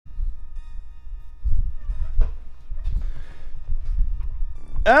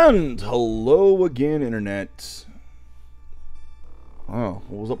And hello again, Internet. Oh,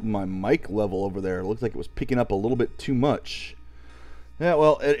 what was up with my mic level over there? It looked like it was picking up a little bit too much. Yeah,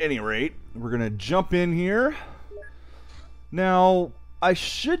 well, at any rate, we're going to jump in here. Now, I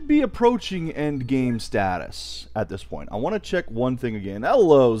should be approaching end game status at this point. I want to check one thing again.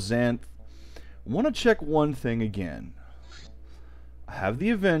 Hello, Xanth. I want to check one thing again. I have the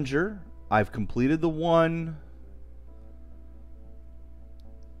Avenger. I've completed the one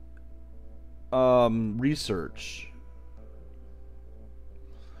research.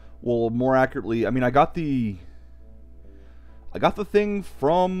 Well, more accurately, I mean, I got the thing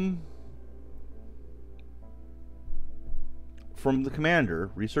from the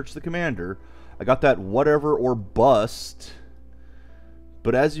commander. Research the commander. I got that whatever or bust.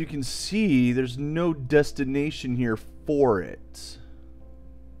 But as you can see, there's no destination here for it.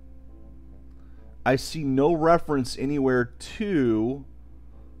 I see no reference anywhere to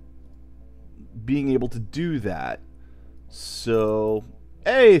being able to do that. So,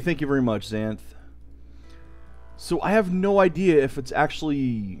 hey, thank you very much, Xanth. So I have no idea if it's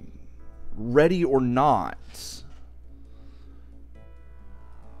actually ready or not.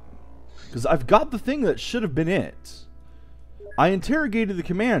 Because I've got the thing that should have been it. I interrogated the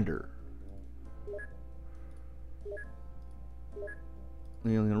commander.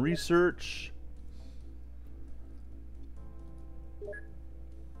 Alien research.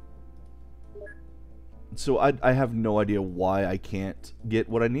 So I have no idea why I can't get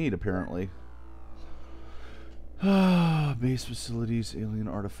what I need, apparently. Base facilities, alien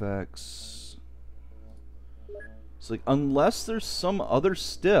artifacts. It's like, unless there's some other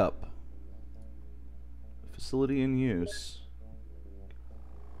step. Facility in use.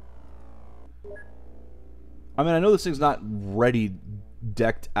 I mean, I know this thing's not ready,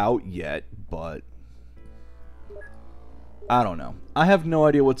 decked out yet, but I don't know. I have no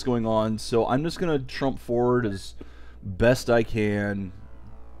idea what's going on, so I'm just going to trump forward as best I can.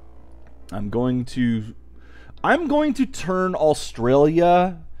 I'm going to turn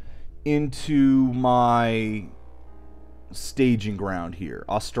Australia into my staging ground here,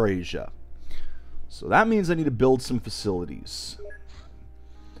 Australasia. So that means I need to build some facilities.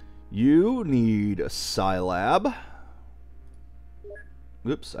 You need a Scilab.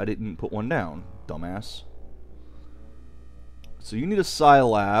 Oops, I didn't put one down, dumbass. So you need a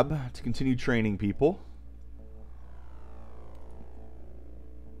Scilab to continue training people.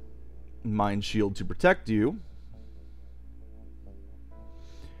 Mind shield to protect you.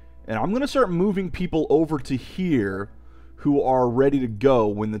 And I'm going to start moving people over to here who are ready to go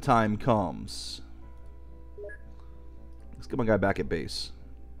when the time comes. Let's get my guy back at base.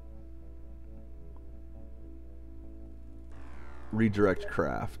 Redirect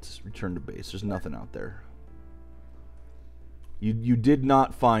craft. Return to base. There's nothing out there. You did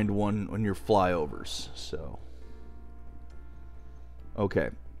not find one on your flyovers, so.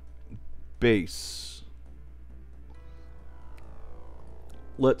 Okay. Base.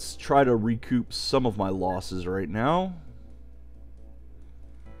 Let's try to recoup some of my losses right now.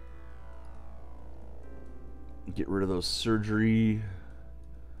 Get rid of those surgery.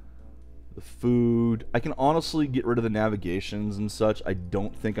 The food. I can honestly get rid of the navigations and such. I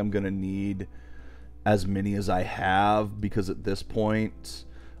don't think I'm going to need as many as I have, because at this point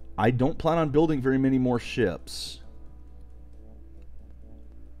I don't plan on building very many more ships.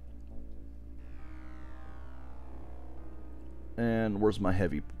 And where's my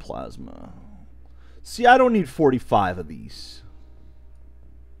heavy plasma? See, I don't need 45 of these.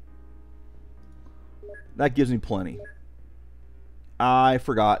 That gives me plenty. I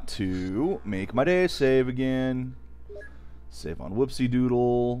forgot to make my day save again. Save on Whoopsie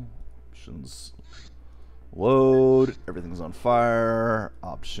Doodle. Options. Load. Everything's on fire.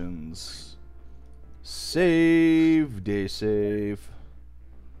 Options. Save. Day save.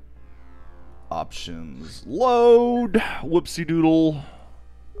 Options. Load. Whoopsie Doodle.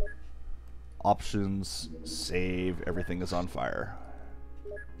 Options. Save. Everything is on fire.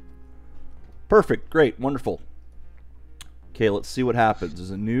 Perfect. Great. Wonderful. Okay, let's see what happens.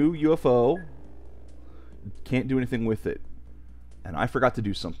 There's a new UFO. Can't do anything with it. And I forgot to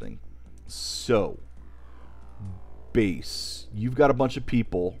do something. So, base. You've got a bunch of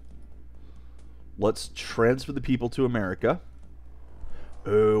people. Let's transfer the people to America.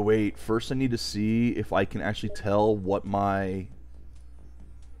 Oh, wait. First I need to see if I can actually tell what my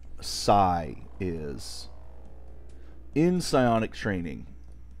psi is. In psionic training.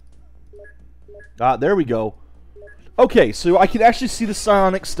 Ah, there we go. Okay, so I can actually see the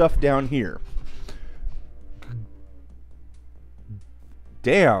psionic stuff down here.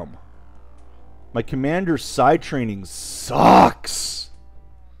 Damn. My commander's psi training sucks.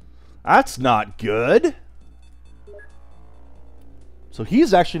 That's not good. So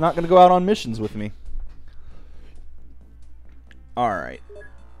he's actually not going to go out on missions with me. Alright.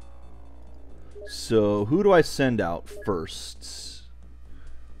 So who do I send out first?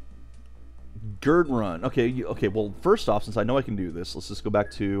 Gird run. Okay, okay, well, first off, since I know I can do this, let's just go back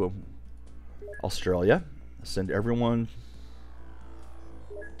to Australia. Send everyone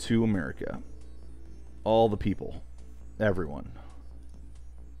to America. All the people. Everyone.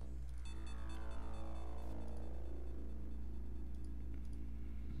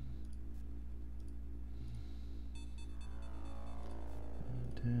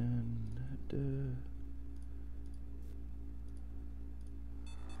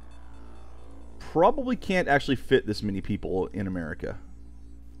 Probably can't actually fit this many people in America.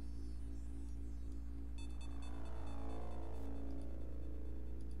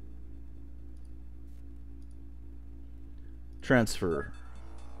 Transfer.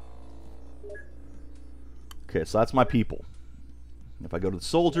 Okay, so that's my people. If I go to the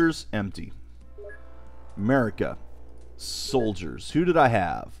soldiers, empty. America. Soldiers. Who did I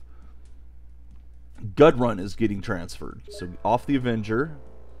have? Gudrun is getting transferred. So off the Avenger.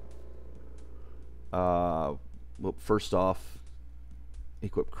 Well, first off,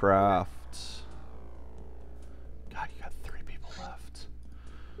 equip craft. God, you got 3 people left.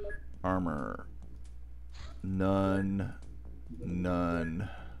 Armor. None. None.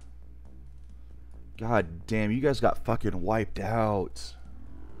 God damn, you guys got fucking wiped out.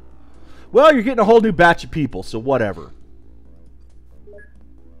 Well, you're getting a whole new batch of people, so whatever.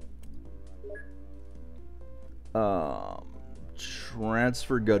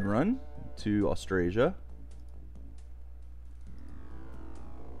 Transfer Gudrun to Australia.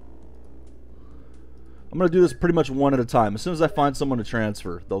 I'm going to do this pretty much one at a time. As soon as I find someone to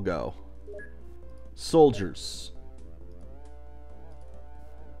transfer, they'll go. Soldiers.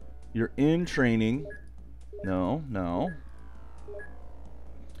 You're in training. No, no.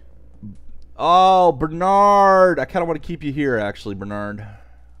 Oh, Bernard. I kind of want to keep you here, actually, Bernard.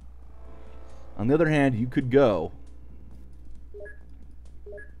 On the other hand, you could go.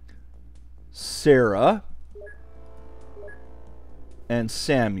 Sarah and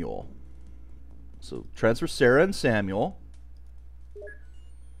Samuel. So transfer Sarah and Samuel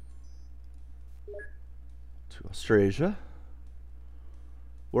to Australia.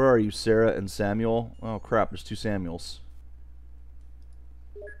 Where are you, Sarah and Samuel? Oh crap, there's 2 Samuels.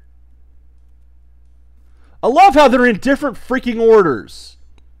 I love how they're in different freaking orders.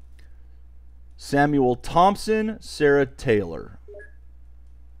 Samuel Thompson, Sarah Taylor.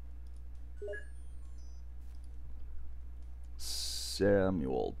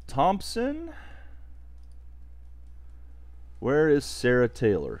 Samuel Thompson. Where is Sarah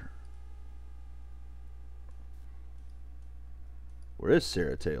Taylor? Where is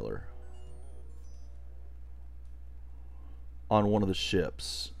Sarah Taylor? On one of the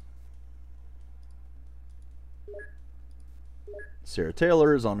ships. Sarah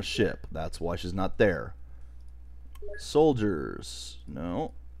Taylor is on a ship. That's why she's not there. Soldiers.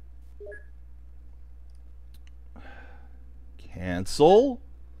 No. Cancel.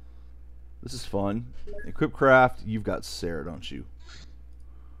 This is fun. Equip craft. You've got Sarah, don't you?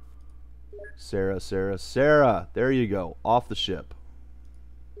 Sarah, Sarah, Sarah. There you go. Off the ship.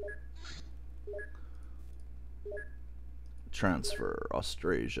 Transfer.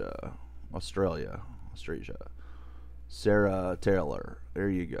 Australia. Australia. Sarah Taylor. There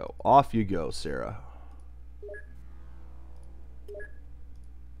you go. Off you go, Sarah.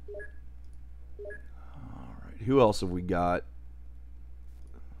 Alright. Who else have we got?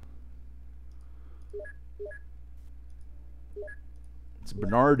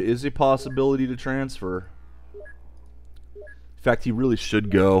 Bernard is a possibility to transfer. In fact, he really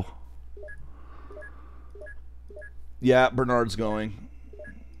should go. Yeah, Bernard's going.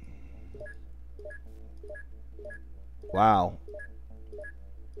 Wow.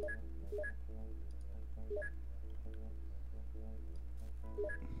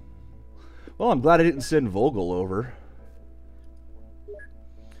 Well, I'm glad I didn't send Vogel over.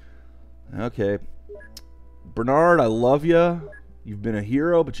 Okay. Bernard, I love you. You've been a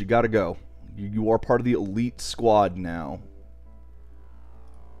hero, but you gotta go. You are part of the elite squad now.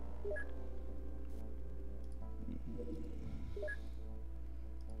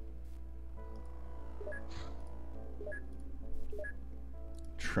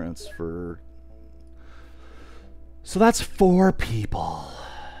 Transfer. So that's 4 people.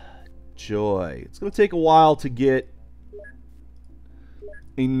 Joy. It's going to take a while to get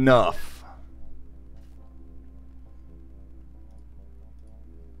enough.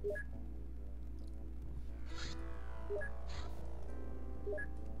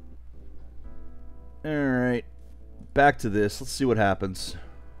 Alright. Back to this. Let's see what happens.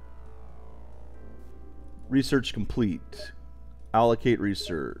 Research complete. Allocate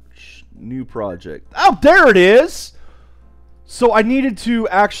research. New project. Oh, there it is! So I needed to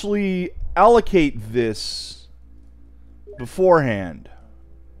actually allocate this beforehand.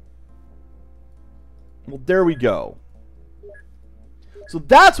 Well, there we go. So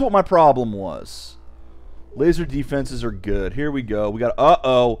that's what my problem was. Laser defenses are good. Here we go. We got...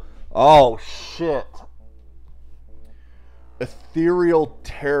 Uh-oh. Oh, shit. Ethereal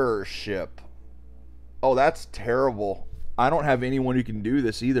terror ship. Oh, that's terrible. I don't have anyone who can do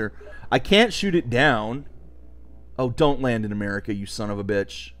this either. I can't shoot it down. Oh, don't land in America, you son of a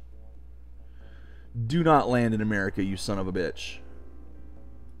bitch. Do not land in America, you son of a bitch.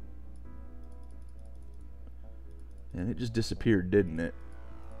 And it just disappeared, didn't it?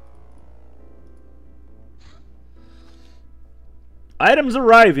 Items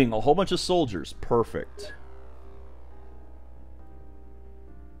arriving. A whole bunch of soldiers. Perfect.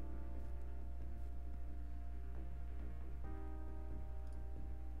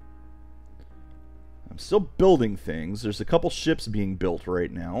 I'm still building things. There's a couple ships being built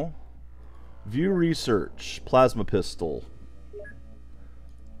right now. View research. Plasma pistol.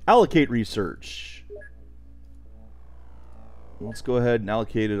 Allocate research. Let's go ahead and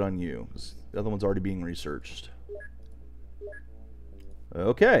allocate it on you. The other one's already being researched.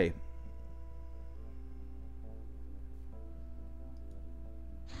 Okay.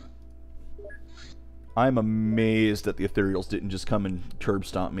 I'm amazed that the Ethereals didn't just come and curb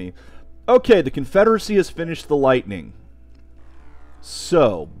stomp me. Okay, the Confederacy has finished the lightning.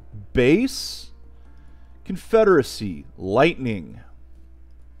 So, base, Confederacy, lightning.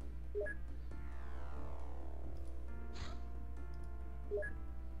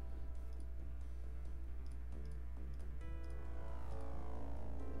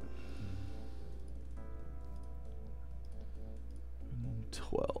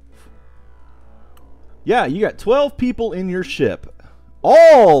 Yeah, you got 12 people in your ship.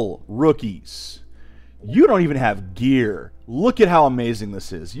 All rookies. You don't even have gear. Look at how amazing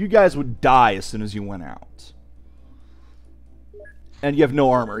this is. You guys would die as soon as you went out. And you have no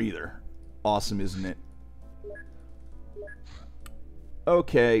armor either. Awesome, isn't it?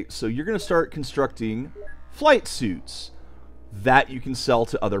 Okay, so you're going to start constructing flight suits that you can sell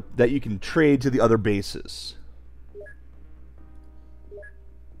to other, that you can trade to the other bases.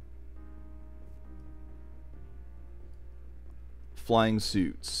 Flying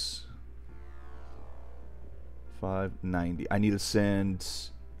suits. 590. I need to send...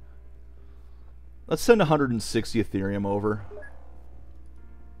 Let's send 160 Ethereum over.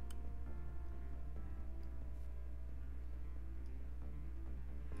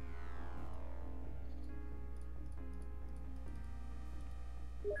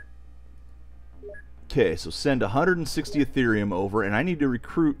 Okay, so send 160 Ethereum over, and I need to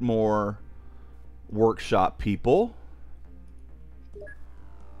recruit more workshop people.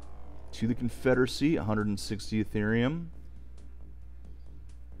 To the Confederacy, 160 Ethereum.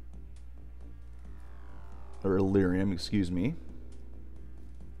 Or Illyrium, excuse me.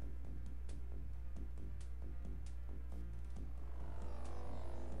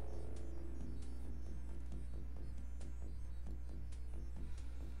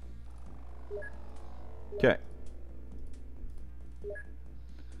 Okay.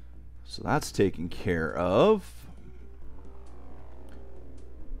 So that's taken care of.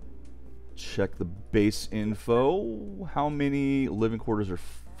 Check the base info. How many living quarters are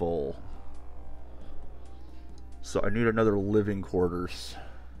full? So I need another living quarters.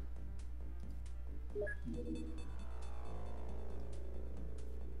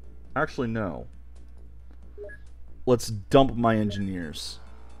 Actually, no. Let's dump my engineers.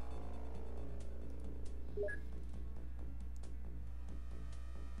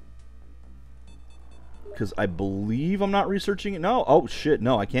 Because I believe I'm not researching it. No. Oh, shit.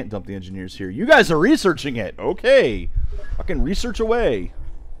 No, I can't dump the engineers here. You guys are researching it. Okay. I can research away.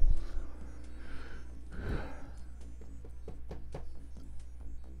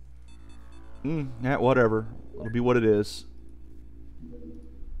 Yeah, whatever. It'll be what it is.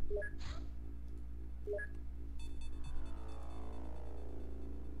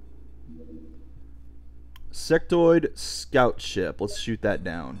 Sectoid scout ship. Let's shoot that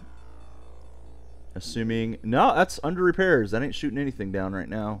down. Assuming... No, that's under repairs. That ain't shooting anything down right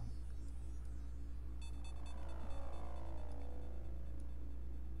now.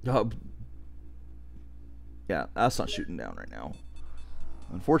 Yeah, that's not shooting down right now.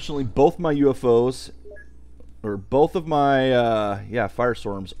 Unfortunately, both my UFOs... Or both of my,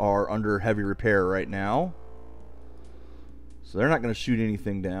 Firestorms are under heavy repair right now. So they're not going to shoot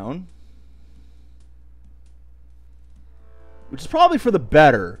anything down. which is probably for the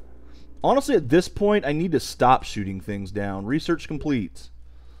better. Honestly, at this point, I need to stop shooting things down. Research complete.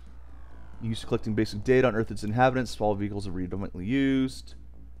 Used to collecting basic data on Earth and its inhabitants. Small vehicles are redundantly used.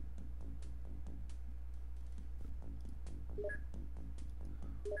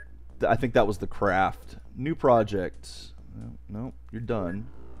 I think that was the craft. New project. No, you're done.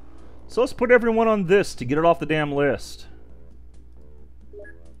 So let's put everyone on this to get it off the damn list.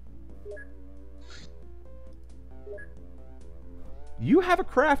 You have a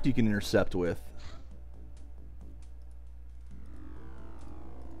craft you can intercept with.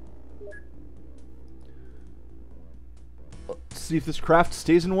 Let's see if this craft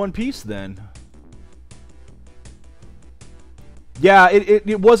stays in one piece then. Yeah,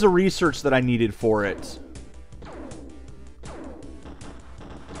 it was a research that I needed for it.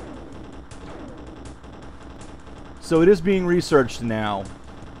 So it is being researched now.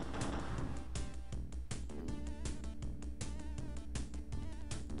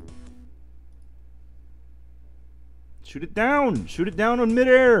 Shoot it down! Shoot it down in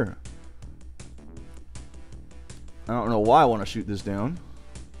midair! I don't know why I want to shoot this down.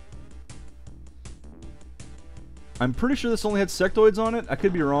 I'm pretty sure this only had sectoids on it. I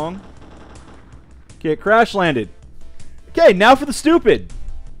could be wrong. Okay, it crash landed. Okay, now for the stupid.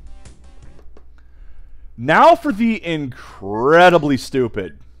 Now for the incredibly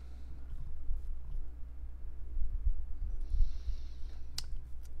stupid.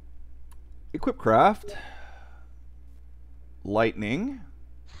 Equip craft. Lightning.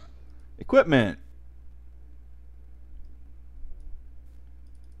 Equipment.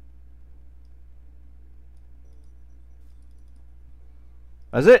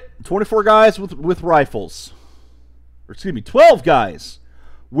 That's it. 24 guys with rifles. Or excuse me, 12 guys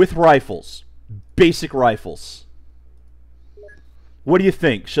with rifles. Basic rifles. What do you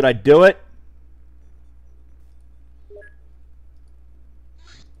think? Should I do it?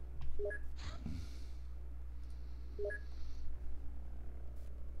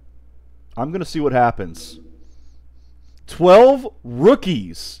 I'm going to see what happens. 12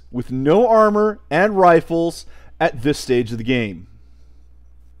 rookies with no armor and rifles at this stage of the game.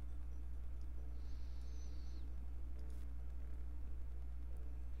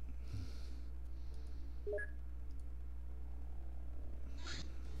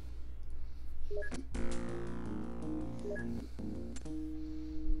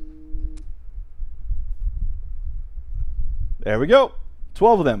 There we go.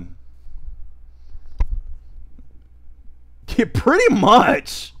 12 of them. Yeah, pretty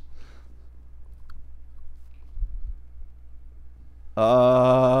much.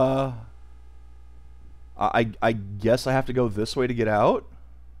 I guess I have to go this way to get out.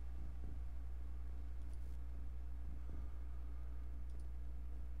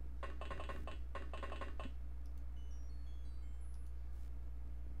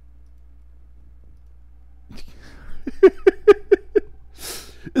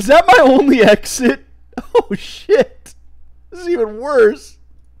 Is that my only exit? Oh shit. This is even worse.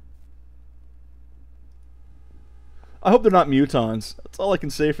 I hope they're not mutons. That's all I can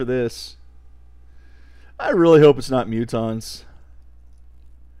say for this. I really hope it's not mutons.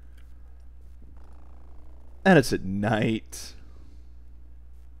 And it's at night.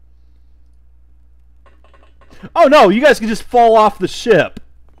 Oh no, you guys can just fall off the ship.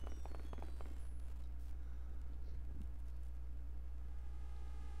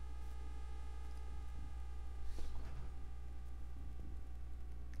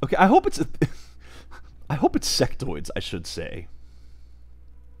 Okay, I hope it's I hope it's sectoids, I should say.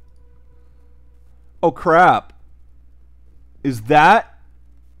 Oh crap. Is that?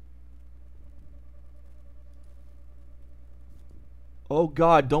 Oh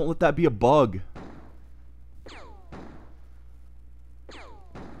god, don't let that be a bug.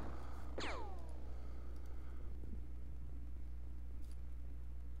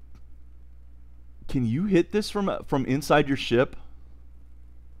 Can you hit this from inside your ship?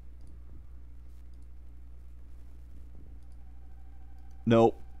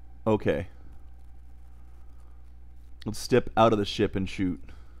 Nope. Okay. Let's step out of the ship and shoot.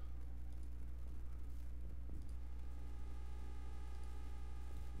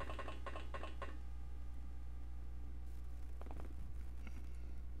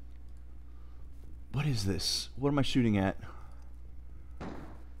 What is this? What am I shooting at?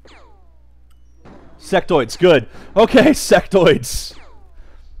 Sectoids, good. Okay, sectoids.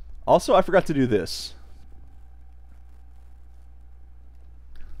 Also, I forgot to do this.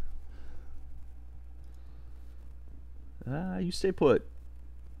 You stay put.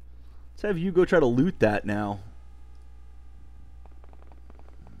 Let's have you go try to loot that now.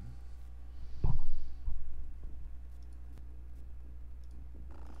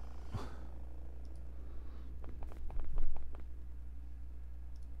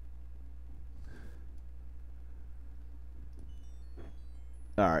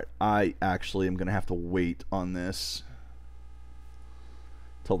 Alright, I actually am going to have to wait on this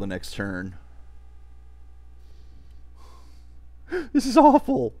till the next turn. This is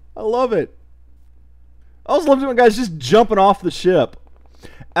awful. I love it. I also love it when guys just jumping off the ship.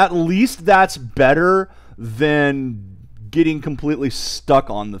 At least that's better than getting completely stuck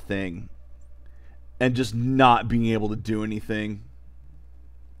on the thing and just not being able to do anything.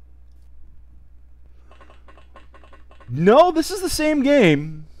 No, this is the same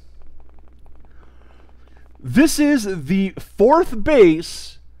game. This is the 4th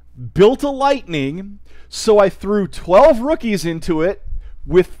base built a lightning, so I threw 12 rookies into it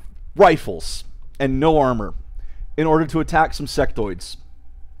with rifles and no armor in order to attack some sectoids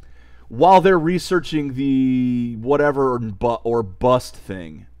while they're researching the whatever or bust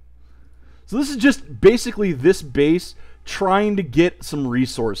thing. So this is just basically this base trying to get some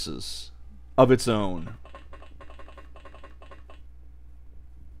resources of its own.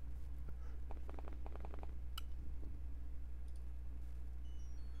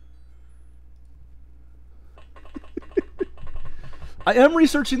 I am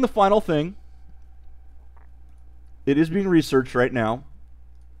researching the final thing. It is being researched right now.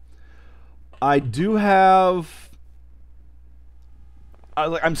 I do have...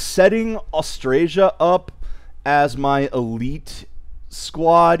 I'm setting Austrasia up as my elite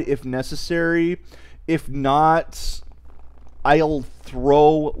squad if necessary. If not, I'll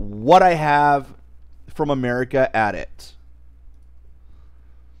throw what I have from America at it.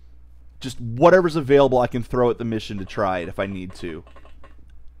 Just whatever's available I can throw at the mission to try it if I need to.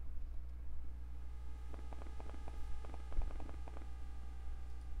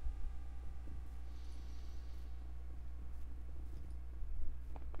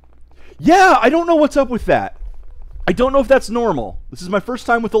 Yeah, I don't know what's up with that. I don't know if that's normal. This is my first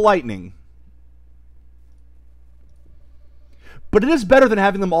time with the lightning. But it is better than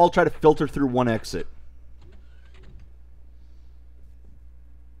having them all try to filter through one exit.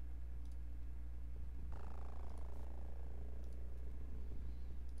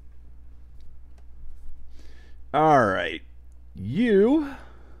 Alright. You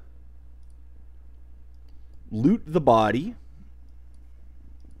loot the body.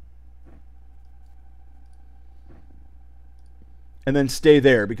 And then stay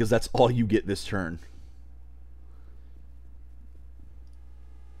there because that's all you get this turn.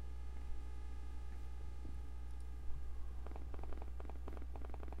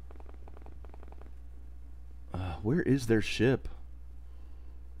 Where is their ship?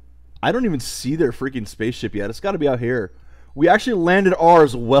 I don't even see their freaking spaceship yet. It's got to be out here. We actually landed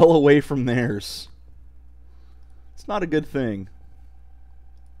ours well away from theirs. It's not a good thing.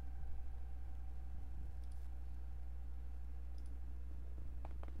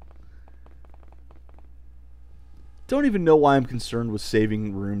 Don't even know why I'm concerned with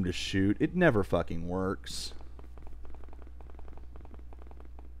saving room to shoot. It never fucking works.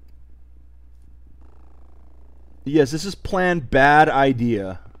 Yes, this is plan bad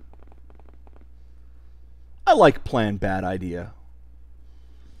idea. I like plan bad idea.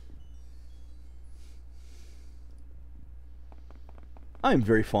 I'm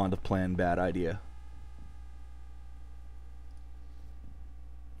very fond of plan bad idea.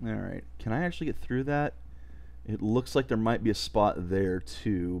 Alright, can I actually get through that? It looks like there might be a spot there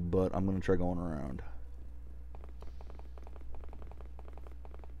too, but I'm going to try going around.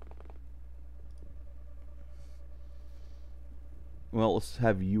 Well, let's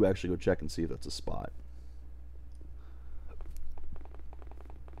have you actually go check and see if that's a spot.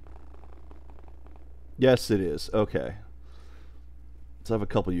 Yes, it is. Okay. Let's have a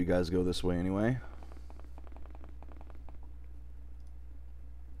couple of you guys go this way anyway.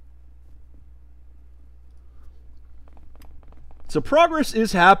 So progress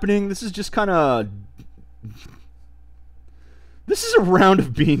is happening. This is just kind of... This is a round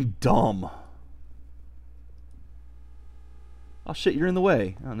of being dumb. Oh shit, you're in the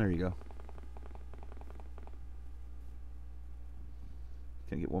way. Oh, there you go.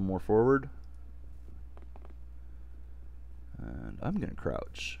 Can I get one more forward? And I'm going to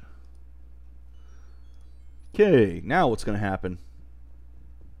crouch. Okay, now what's going to happen?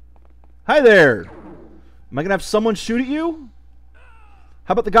 Hi there! Am I going to have someone shoot at you?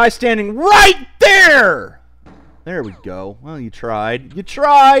 How about the guy standing right there? There we go. Well, you tried. You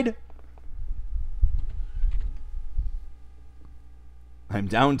tried! I'm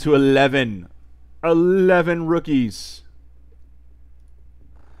down to 11. 11 rookies.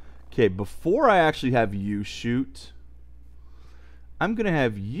 Okay, before I actually have you shoot, I'm going to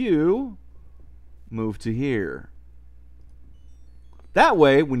have you move to here. That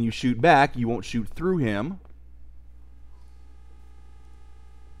way, when you shoot back, you won't shoot through him.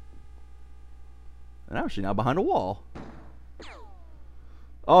 And actually now behind a wall.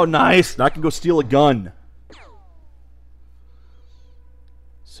 Oh, nice. Now I can go steal a gun.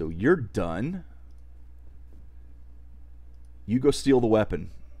 So you're done. You go steal the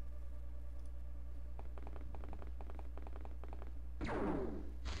weapon.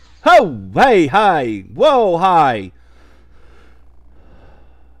 Oh, hey, hi. Whoa, hi.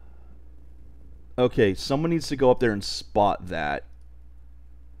 Okay, someone needs to go up there and spot that.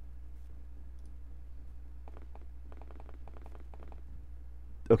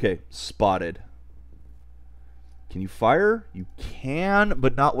 Okay, spotted. Can you fire? You can,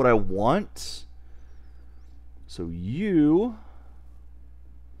 but not what I want. So you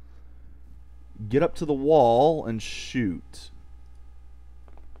get up to the wall and shoot.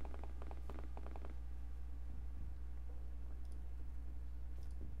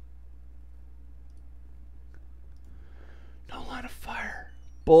 No line of fire.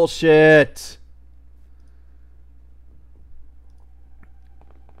 Bullshit.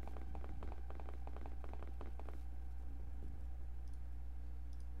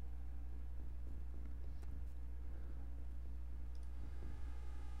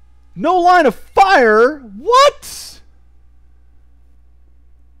 No line of fire? What?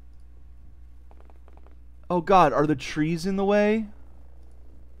 Oh God, are the trees in the way?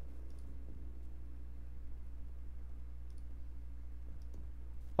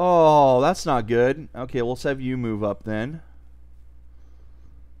 Oh, that's not good. Okay, let's have you move up then.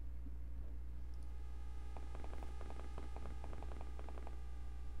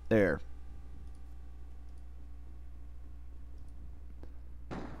 There.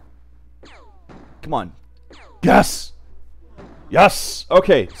 Come on. Yes! Yes!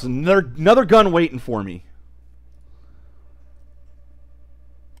 Okay, so another gun waiting for me.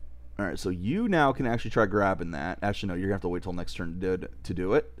 Alright, so you now can actually try grabbing that. Actually, no, you're going to have to wait till next turn to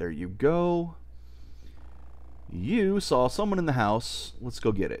do it. There you go. You saw someone in the house. Let's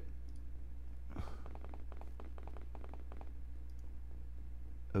go get it.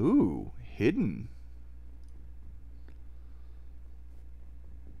 Ooh, hidden.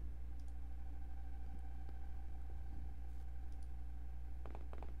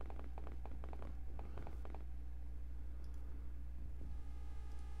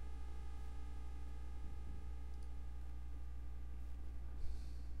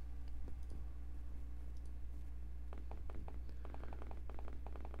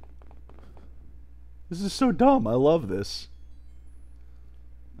 This is so dumb. I love this.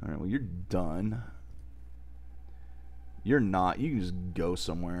 Alright, well, you're done. You're not. You can just go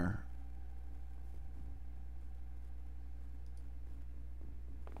somewhere.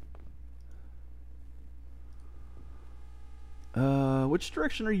 Which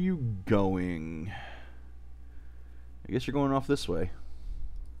direction are you going? I guess you're going off this way.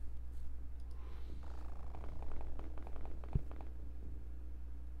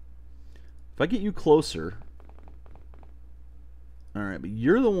 If I get you closer... Alright, but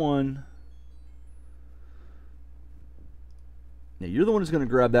you're the one... Yeah, you're the one who's going to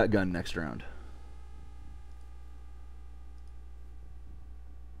grab that gun next round.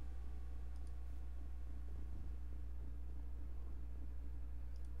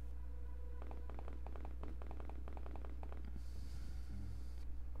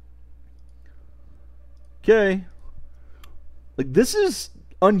 Okay. Like, this is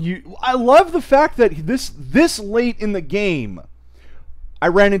unusual. I love the fact that this late in the game, I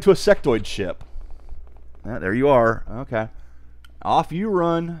ran into a sectoid ship. Ah, there you are. Okay. Off you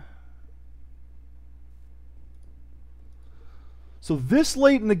run. So this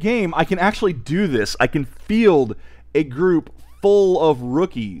late in the game, I can actually do this. I can field a group full of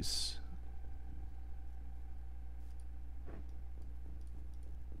rookies.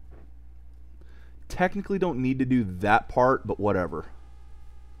 Technically don't need to do that part, but whatever.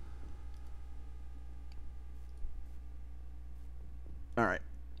 Alright.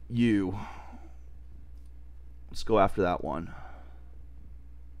 You. Let's go after that one.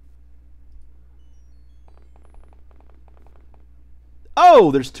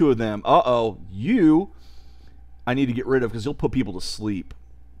 Oh, there's two of them. Uh-oh. You, I need to get rid of because you'll put people to sleep.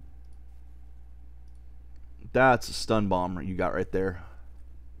 That's a stun bomb you got right there.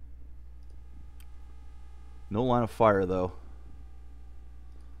 No line of fire, though.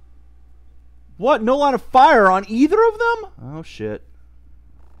 What? No line of fire on either of them? Oh, shit.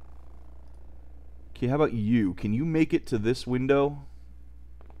 Okay, how about you? Can you make it to this window?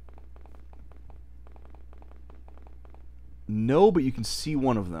 No, but you can see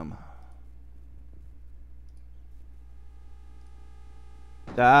one of them.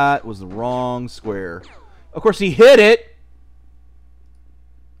 That was the wrong square. Of course, he hit it!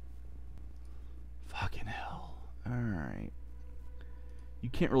 Fuck.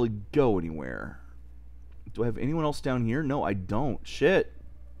 can't really go anywhere. Do I have anyone else down here? No, I don't. Shit.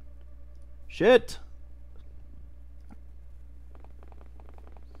 Shit.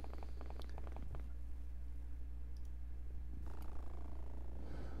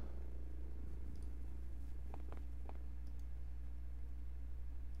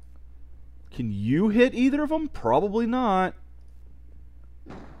 Can you hit either of them? Probably not.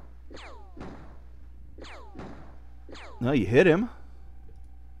 No, you hit him.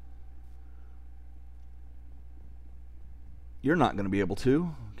 You're not going to be able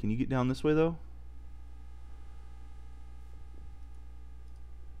to. Can you get down this way, though?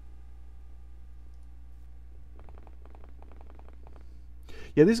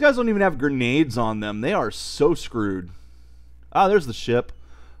 Yeah, these guys don't even have grenades on them. They are so screwed. Ah, there's the ship.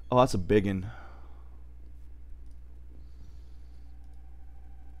 Oh, that's a big one.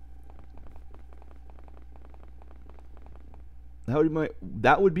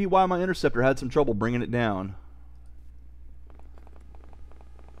 That would be why my interceptor had some trouble bringing it down.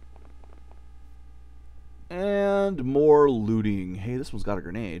 And more looting. Hey, this one's got a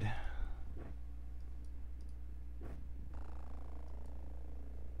grenade.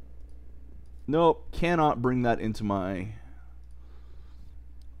 Nope, cannot bring that into my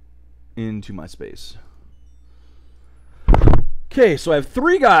space. Okay, so I have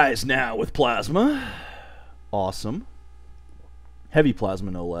 3 guys now with plasma. Awesome. Heavy plasma,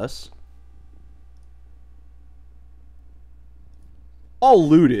 no less. All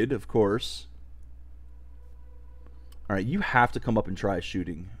looted, of course. Alright, you have to come up and try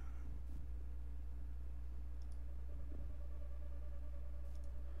shooting.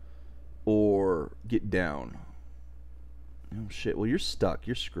 Or get down. Oh shit, well you're stuck.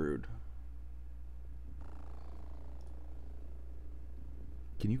 You're screwed.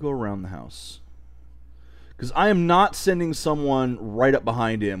 Can you go around the house? Because I am not sending someone right up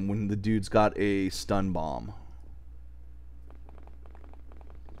behind him when the dude's got a stun bomb.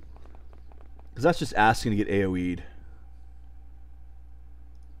 Because that's just asking to get AoE'd.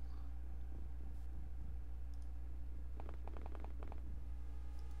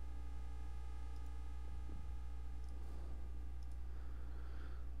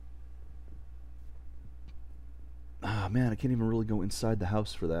 Ah, man, I can't even really go inside the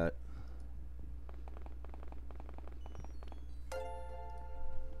house for that.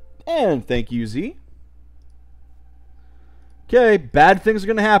 And thank you, Z. Okay, bad things are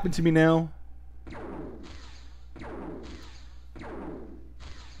going to happen to me now.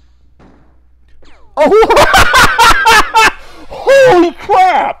 Oh! Holy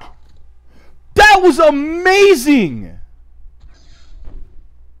crap! That was amazing!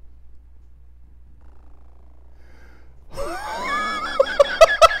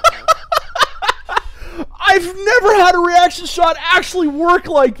 I've never had a reaction shot actually work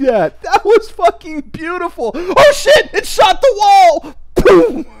like that. That was fucking beautiful. Oh shit! It shot the wall!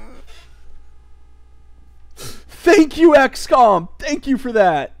 Boom! Thank you, XCOM. Thank you for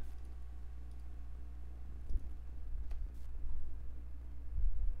that.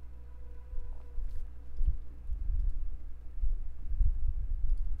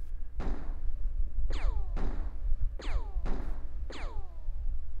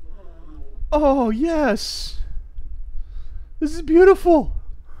 Oh, yes. This is beautiful.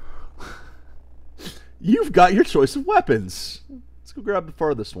 You've got your choice of weapons. Let's go grab the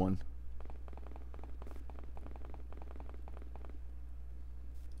farthest one.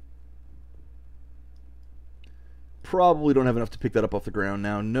 Probably don't have enough to pick that up off the ground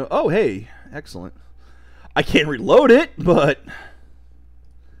now. No. Oh, hey. Excellent. I can't reload it, but...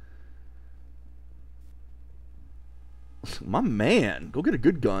 My man. Go get a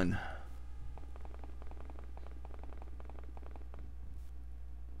good gun.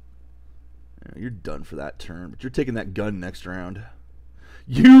 You're done for that turn, but you're taking that gun next round.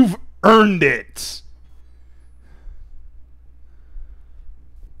 You've earned it!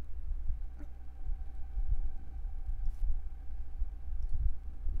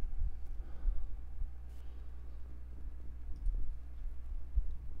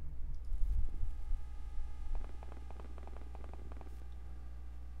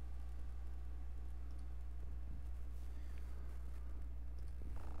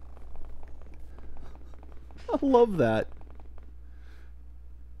 I love that.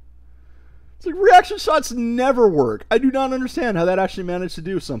 It's like reaction shots never work. I do not understand how that actually managed to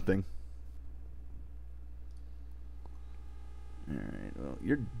do something. Alright, well,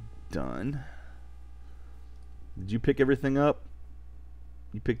 you're done. Did you pick everything up?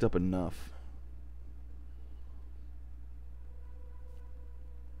 You picked up enough.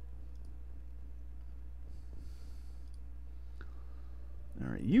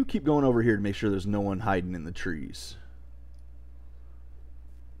 Alright, you keep going over here to make sure there's no one hiding in the trees.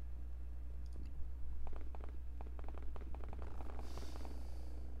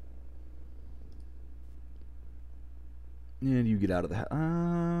 And you get out of the house.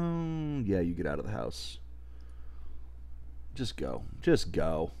 Yeah, you get out of the house. Just go. Just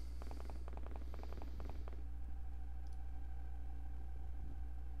go.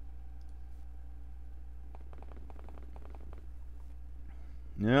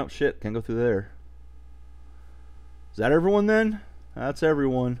 No, shit. Can't go through there. Is that everyone then? That's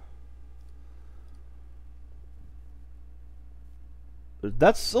everyone.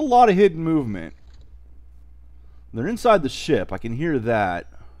 That's a lot of hidden movement. They're inside the ship. I can hear that.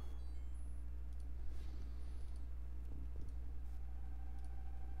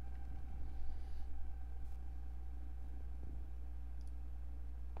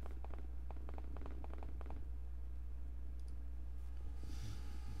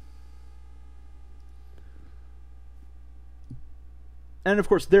 And of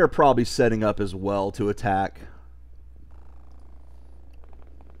course, they're probably setting up as well to attack.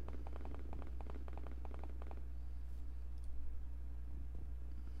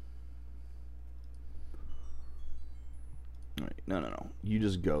 No. You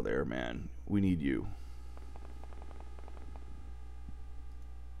just go there, man. We need you.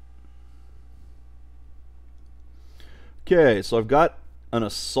 Okay, so I've got an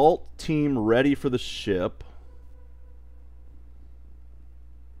assault team ready for the ship.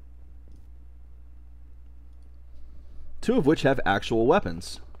 Two of which have actual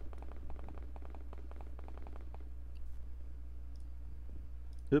weapons.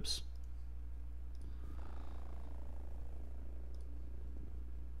 Oops.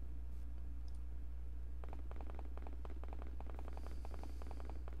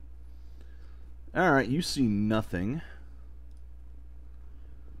 Alright, you see nothing.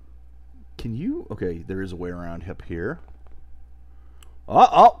 Can you? Okay, there is a way around up here.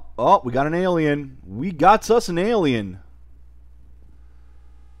 Oh, we got an alien. We got us an alien.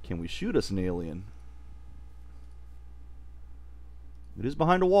 Can we shoot us an alien? It is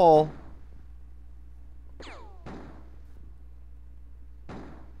behind a wall.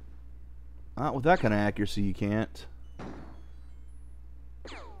 Not with that kind of accuracy, you can't.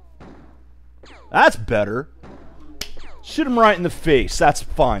 That's better. Shoot him right in the face. That's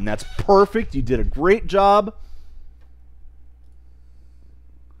fine. That's perfect. You did a great job.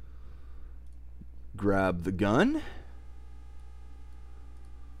 Grab the gun.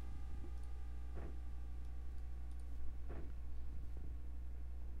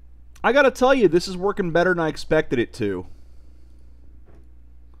 I gotta tell you, this is working better than I expected it to.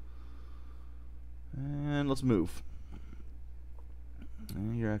 And let's move.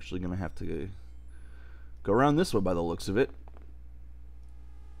 And you're actually gonna have to go around this way by the looks of it.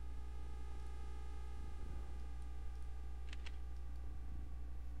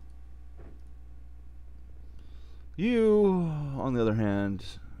 You, on the other hand,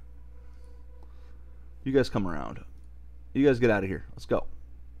 you guys come around. You guys get out of here. Let's go.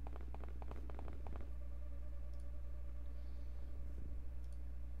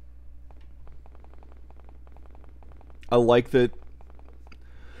 I like that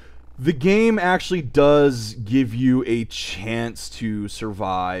the game actually does give you a chance to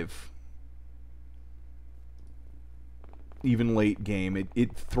survive. Even late game.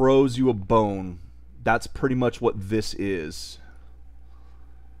 It throws you a bone. That's pretty much what this is.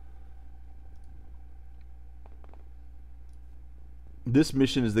 This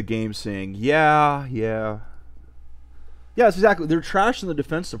mission is the game saying, yeah. Yes, exactly. They're trashing the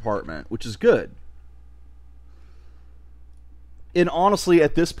Defense Department, which is good. And honestly,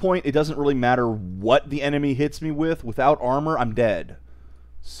 at this point, it doesn't really matter what the enemy hits me with. Without armor, I'm dead.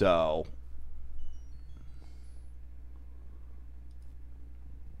 So...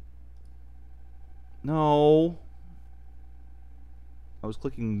 No. I was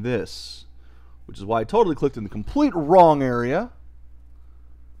clicking this, which is why I totally clicked in the complete wrong area.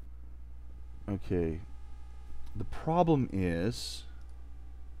 Okay. The problem is...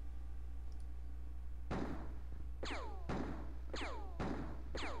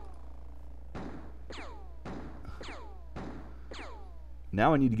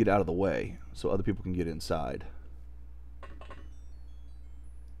 Now I need to get out of the way so other people can get inside.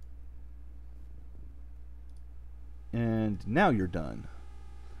 And now you're done.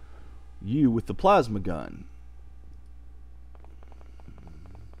 You with the plasma gun.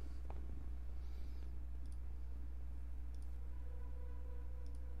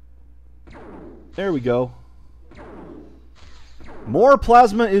 There we go. More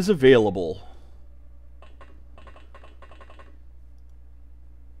plasma is available.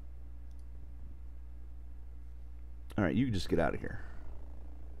 Alright, you can just get out of here.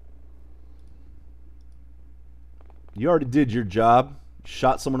 You already did your job.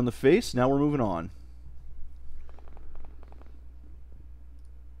 Shot someone in the face. Now we're moving on.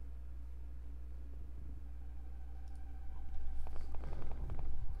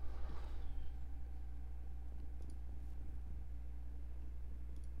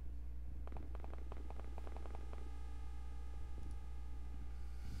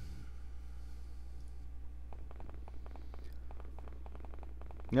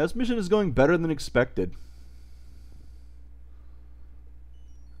 Yeah, this mission is going better than expected.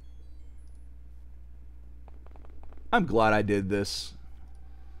 I'm glad I did this.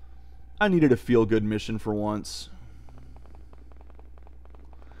 I needed a feel-good mission for once.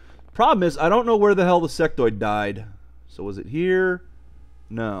 Problem is, I don't know where the hell the sectoid died. So was it here?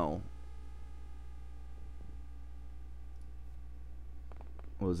 No.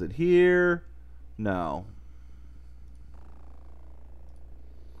 Was it here? No.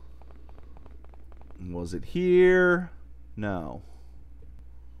 Was it here? No.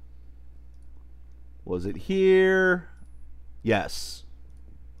 Was it here? Yes.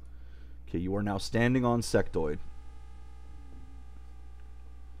 Okay, you are now standing on Sectoid.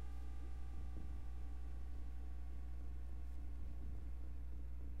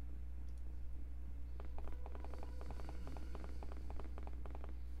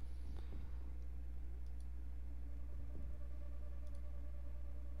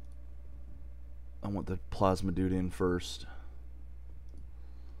 I want the plasma dude in first.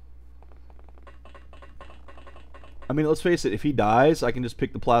 I mean, let's face it, if he dies, I can just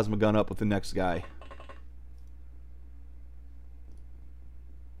pick the plasma gun up with the next guy.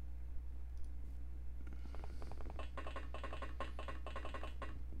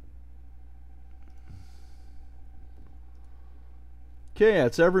 Okay,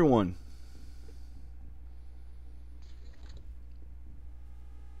 that's everyone.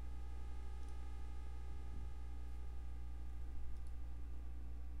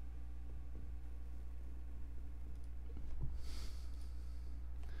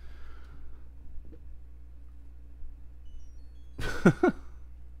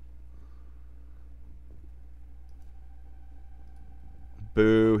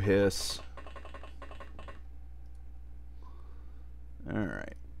 Boo, hiss. All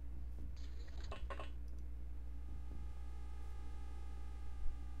right.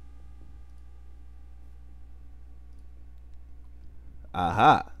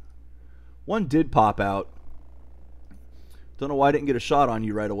 Aha. One did pop out. Don't know why I didn't get a shot on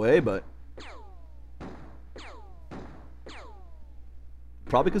you right away, but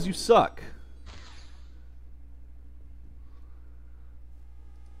probably because you suck.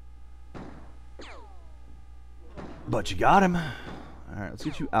 But you got him. Alright, let's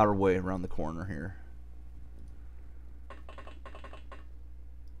get you outer way around the corner here.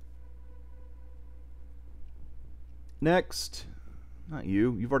 Next. Not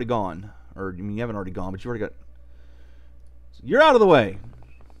you. You've already gone. Or, I mean, you haven't already gone, but you've already got... You're out of the way.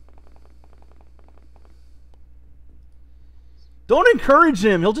 Don't encourage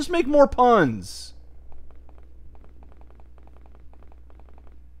him. He'll just make more puns.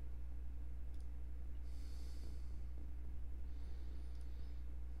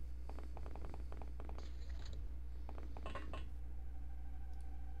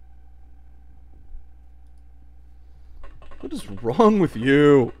 What is wrong with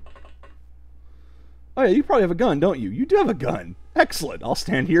you? Oh yeah, you probably have a gun, don't you? You do have a gun. Excellent. I'll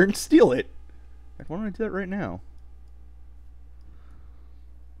stand here and steal it. Why don't I do that right now?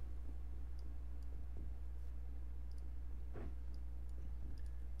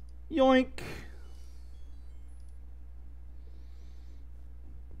 Yoink.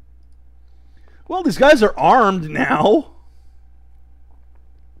 Well, these guys are armed now.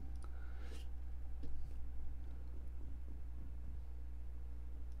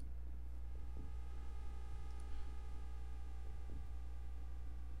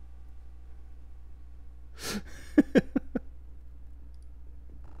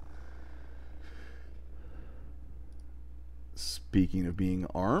 Speaking of being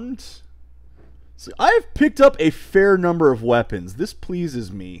armed, so I've picked up a fair number of weapons. This pleases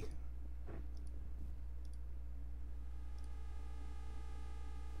me.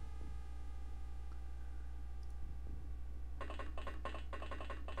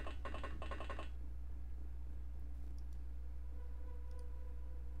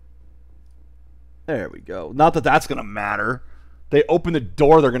 There we go. Not that that's going to matter. They open the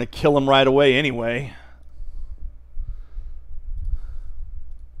door, they're going to kill him right away anyway.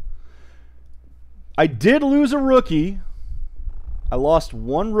 I did lose a rookie. I lost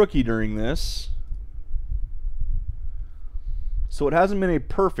one rookie during this. So it hasn't been a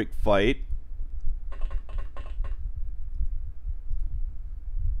perfect fight.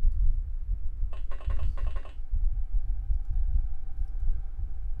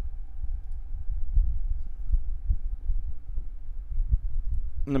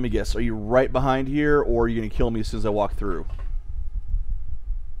 Let me guess, are you right behind here, or are you going to kill me as soon as I walk through?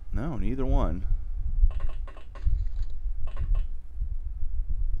 No, neither one.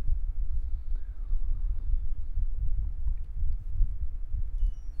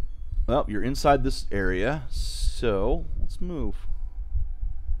 Well, you're inside this area, so let's move.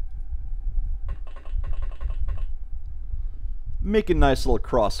 Make a nice little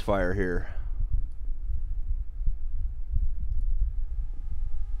crossfire here.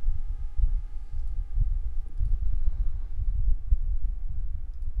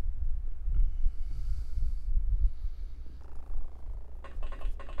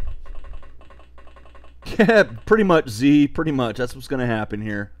 Yeah, pretty much, Z. Pretty much. That's what's going to happen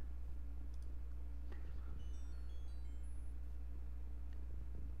here.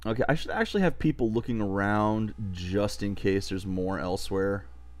 Okay, I should actually have people looking around just in case there's more elsewhere.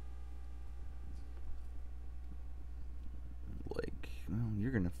 Like, well, you're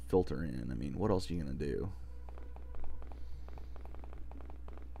going to filter in. I mean, what else are you going to do?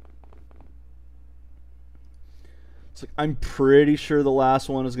 It's like, I'm pretty sure the last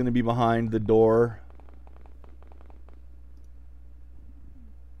one is going to be behind the door.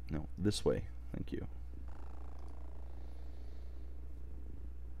 No, this way. Thank you.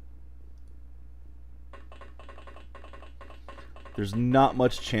 There's not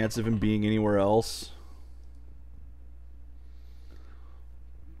much chance of him being anywhere else.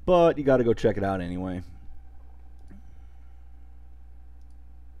 But you got to go check it out anyway.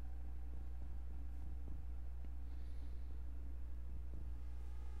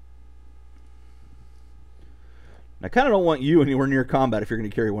 I kind of don't want you anywhere near combat if you're going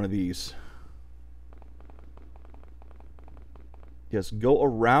to carry one of these. Yes, go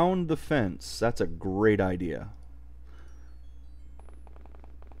around the fence. That's a great idea.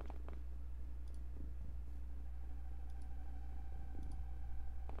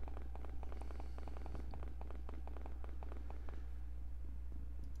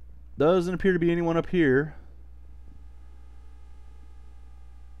 Doesn't appear to be anyone up here.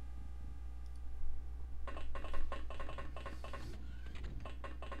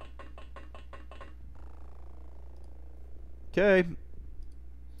 Okay.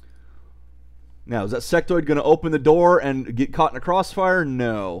 Now, is that sectoid going to open the door and get caught in a crossfire?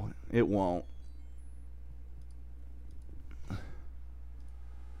 No, it won't.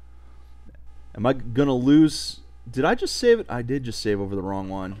 Am I going to lose? Did I just save it? I did just save over the wrong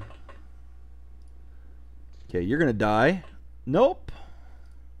one. Okay, you're going to die. Nope.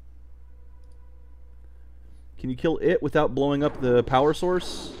 Can you kill it without blowing up the power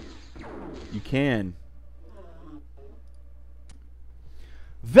source? You can.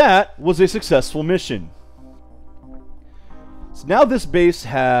 That was a successful mission. So now this base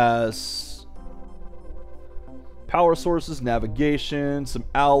has power sources, navigation, some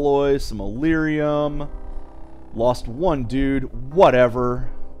alloys, some Illyrium. Lost one dude, whatever.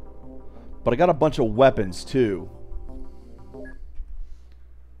 But I got a bunch of weapons too.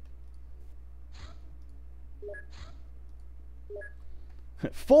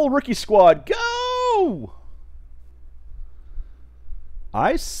 Full rookie squad, go!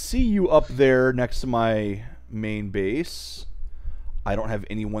 I see you up there next to my main base. I don't have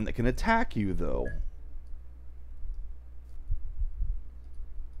anyone that can attack you, though.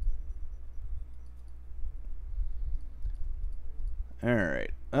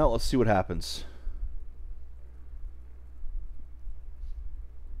 Alright. Well, let's see what happens.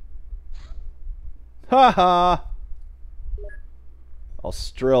 Haha!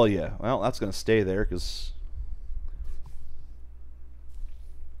 Australia. Well, that's going to stay there, because...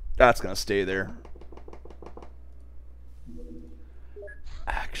 That's going to stay there.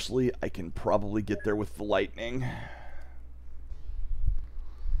 Actually, I can probably get there with the lightning.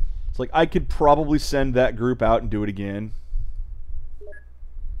 It's like, I could probably send that group out and do it again.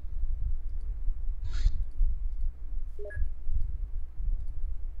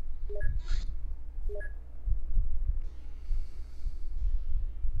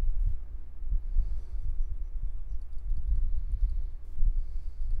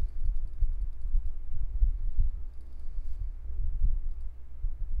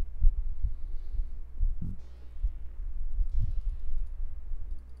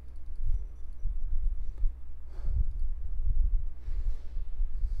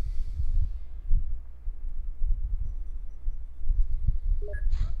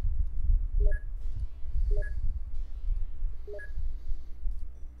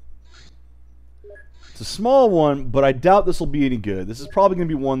 It's a small one, but I doubt this will be any good. This is probably going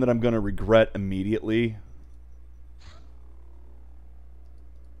to be one that I'm going to regret immediately.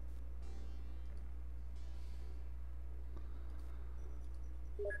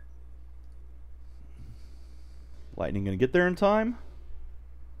 Lightning going to get there in time?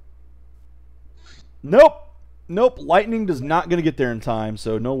 Nope. Nope. Lightning does not going to get there in time,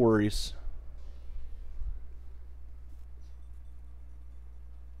 so no worries.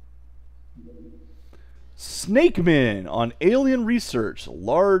 Snakeman on alien research.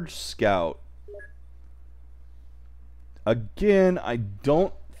 Large scout. Again, I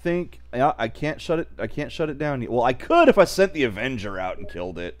don't think... Yeah, I can't shut it. I can't shut it down. Well, I could if I sent the Avenger out and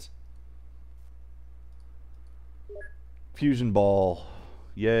killed it. Fusion ball.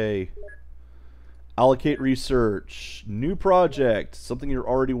 Yay. Allocate research. New project. Something you're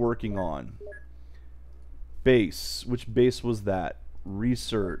already working on. Base. Which base was that?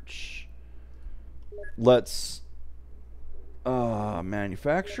 Research. Let's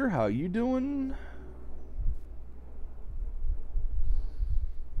manufacture. How you doing?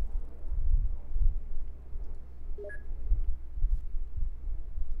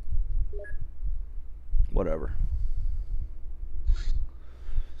 Whatever.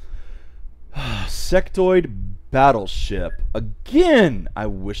 Sectoid battleship. Again, I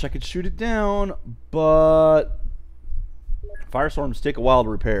wish I could shoot it down, but firestorms take a while to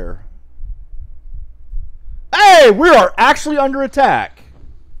repair. Hey, we are actually under attack.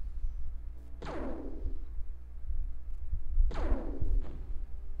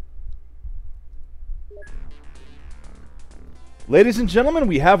 Ladies and gentlemen,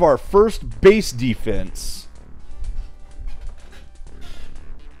 we have our first base defense.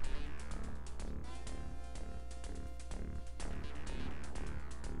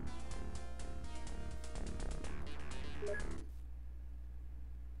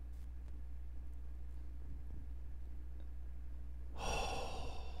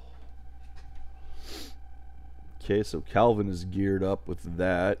 Okay, so Calvin is geared up with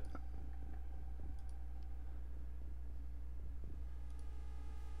that.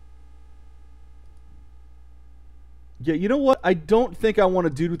 Yeah, you know what? I don't think I want to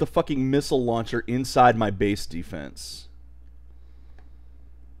do with a fucking missile launcher inside my base defense.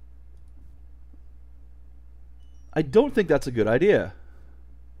 I don't think that's a good idea.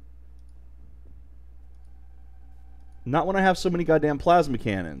 Not when I have so many goddamn plasma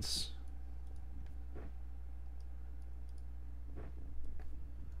cannons.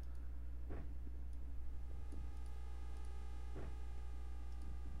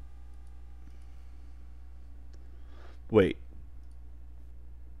 Wait.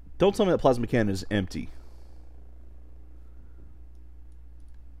 Don't tell me that plasma cannon is empty.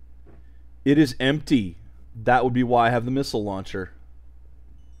 It is empty. That would be why I have the missile launcher.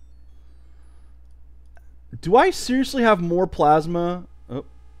 Do I seriously have more plasma? Oh.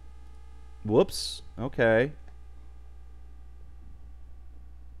 Whoops. Okay.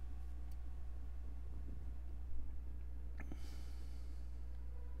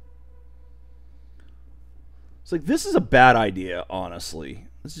 It's like, this is a bad idea, honestly.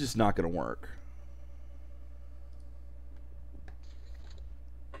 This is just not going to work.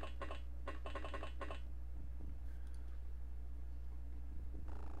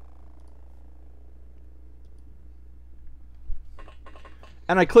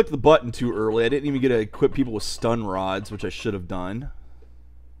 And I clicked the button too early. I didn't even get to equip people with stun rods, which I should have done.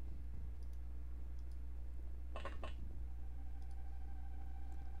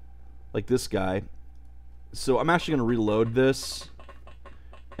 Like this guy. So I'm actually going to reload this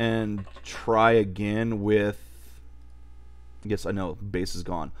and try again with... Yes, I know, base is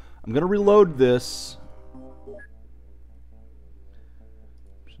gone. I'm going to reload this.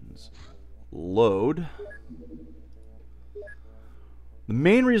 Load. The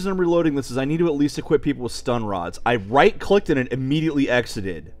main reason I'm reloading this is I need to at least equip people with stun rods. I right-clicked and it immediately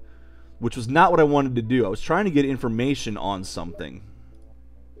exited, which was not what I wanted to do. I was trying to get information on something.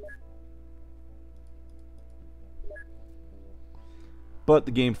 But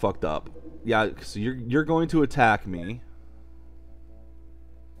the game fucked up. Yeah, so you're going to attack me.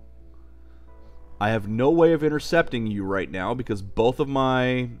 I have no way of intercepting you right now because both of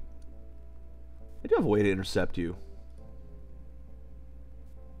my... I do have a way to intercept you.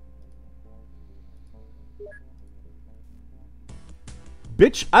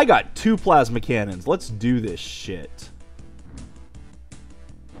 Bitch, I got 2 plasma cannons. Let's do this shit.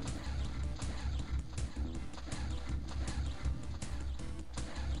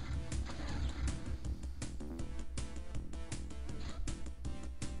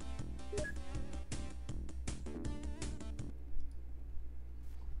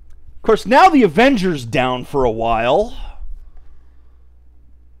 Of course, now the Avenger's down for a while.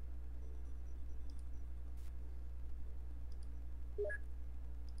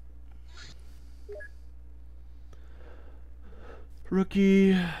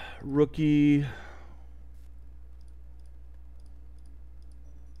 Rookie.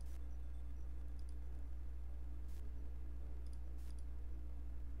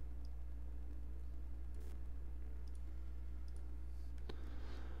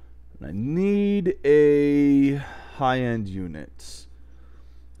 I need a high-end unit.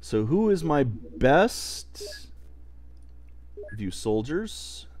 So who is my best? View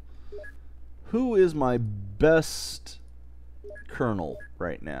soldiers. Who is my best colonel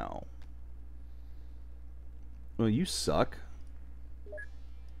right now? Well, you suck.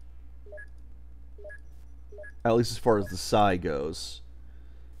 At least as far as the Psy goes.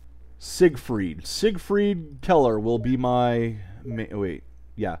 Siegfried Keller will be my... wait,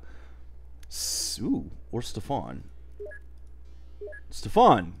 yeah. Ooh, or Stefan.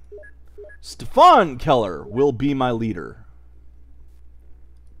 Stefan Keller will be my leader.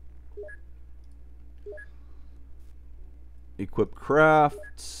 Equip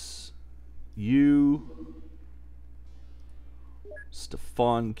crafts. You.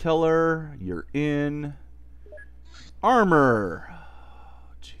 Stefan Keller, you're in. Armor.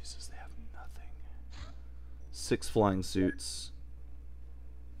 Oh, Jesus, they have nothing. 6 flying suits.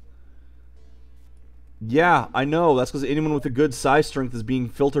 Yeah, I know. That's because anyone with a good Psi strength is being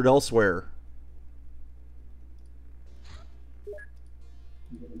filtered elsewhere.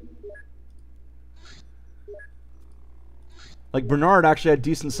 Like, Bernard actually had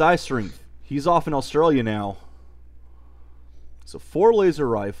decent Psi strength. He's off in Australia now. So 4 laser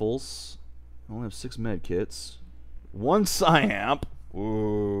rifles. I only have 6 med kits. 1 Psi amp.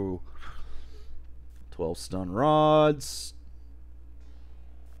 Ooh. 12 stun rods.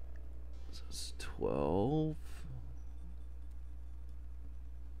 12.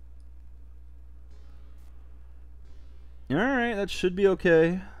 Alright, that should be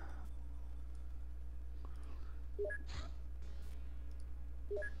okay.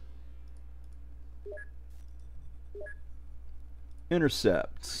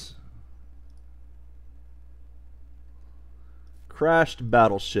 Intercepts. Crashed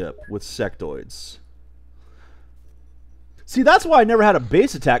battleship with sectoids. See, that's why I never had a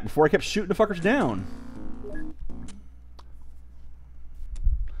base attack before. I kept shooting the fuckers down.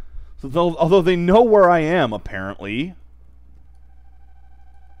 So although they know where I am, apparently.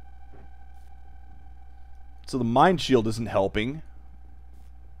 So the mind shield isn't helping.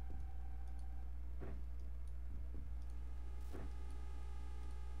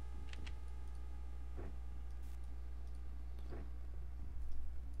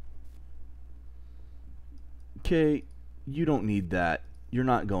 Okay. You don't need that. You're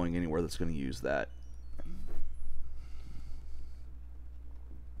not going anywhere that's going to use that.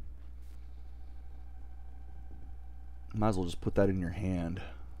 Might as well just put that in your hand.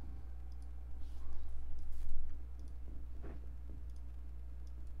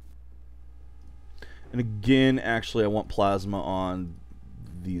 And again, actually, I want plasma on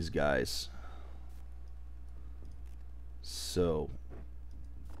these guys. So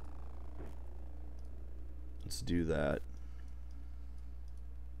let's do that.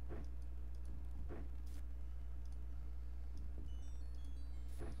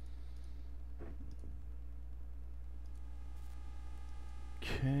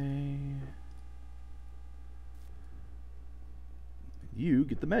 Okay. You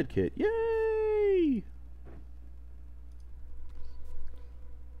get the med kit. Yay!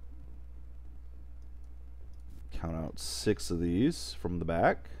 Count out 6 of these from the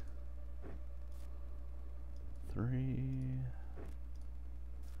back. 3,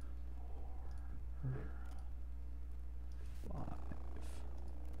 4, 5.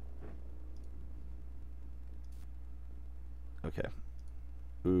 Okay.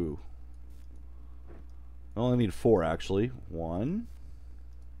 Ooh. I only need 4 actually. 1,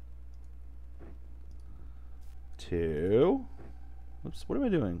 2. Oops, what am I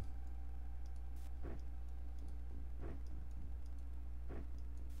doing?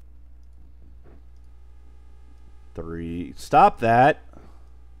 3. Stop that.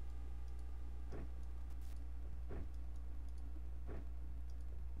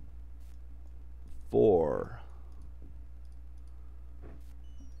 4.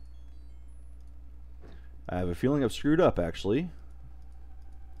 I have a feeling I've screwed up, actually.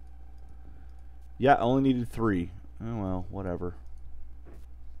 Yeah, I only needed 3. Oh well, whatever.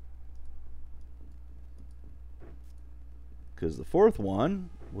 Because the 4th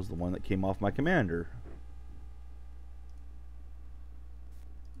one was the one that came off my commander.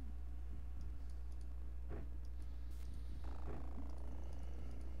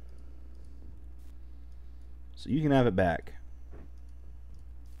 So you can have it back.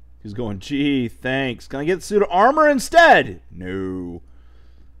 He's going, gee, thanks. Can I get the suit of armor instead? No.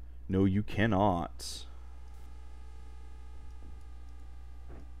 No, you cannot.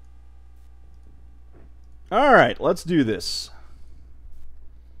 Alright, let's do this.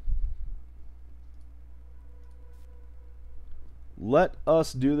 Let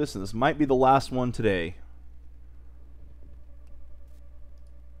us do this, and this might be the last one today.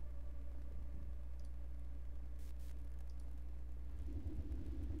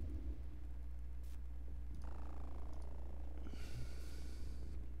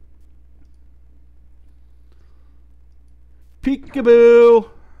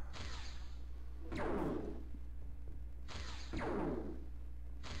 Peekaboo!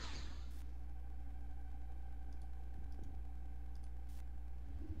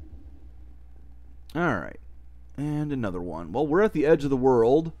 Alright. And another one. Well, we're at the edge of the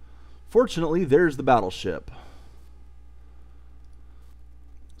world. Fortunately, there's the battleship.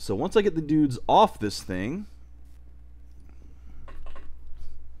 So once I get the dudes off this thing...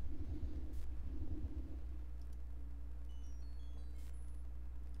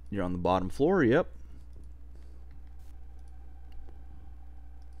 You're on the bottom floor, yep.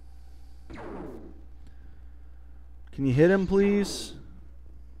 Can you hit him, please?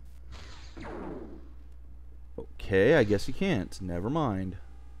 Okay, I guess you can't. Never mind.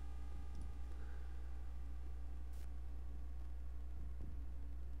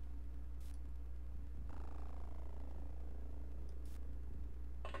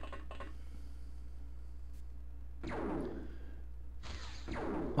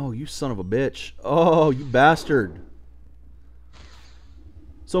 Oh, you son of a bitch. Oh, you bastard.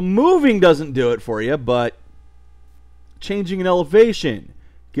 So moving doesn't do it for you, but changing an elevation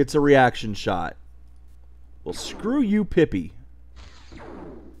gets a reaction shot. Well, screw you, Pippi.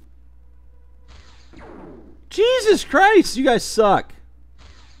 Jesus Christ, you guys suck.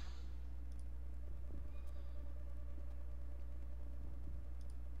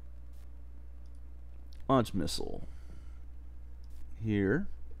 Launch missile. Here.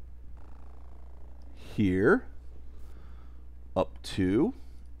 Here. Up to.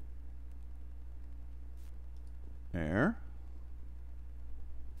 There.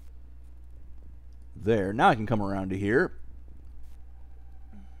 There. Now I can come around to here.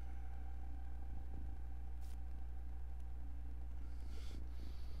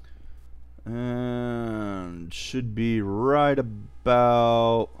 And should be right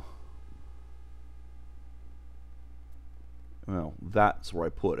about... Well, that's where I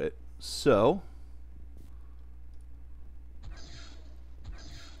put it. So...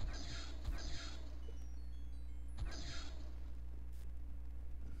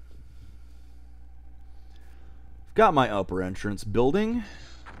 Got my upper entrance building.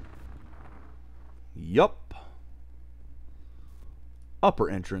 Yup. Upper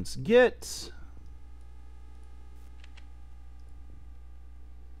entrance get.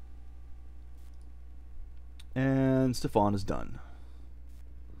 And Stefan is done.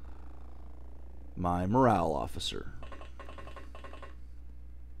 My morale officer.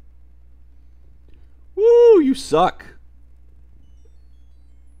 Woo, you suck.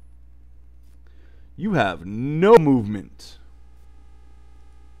 You have no movement.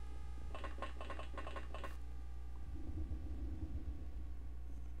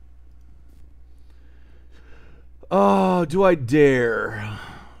 Oh, do I dare?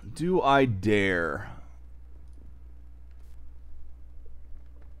 Do I dare?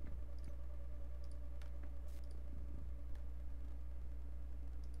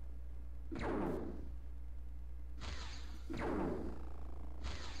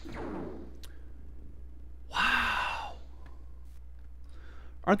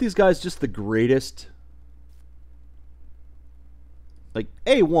 Aren't these guys just the greatest? Like,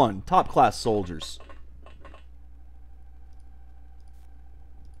 A1, top-class soldiers.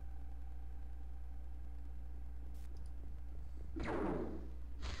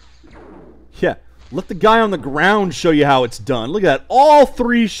 Yeah, let the guy on the ground show you how it's done. Look at that. All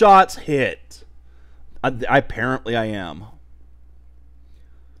 3 shots hit. Apparently I am.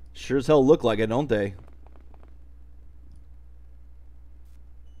 Sure as hell look like it, don't they?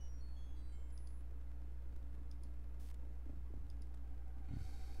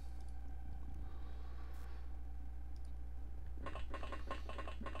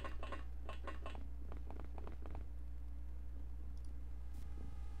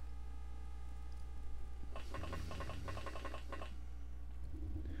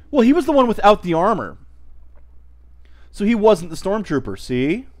 Well, he was the one without the armor. So he wasn't the stormtrooper,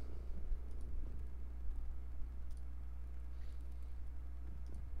 see?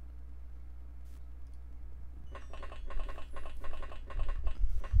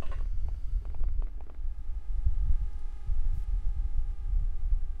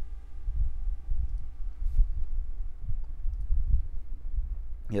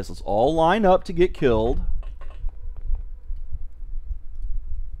 Yes, let's all line up to get killed.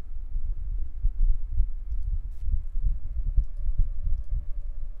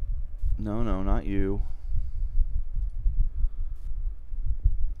 No, no, not you.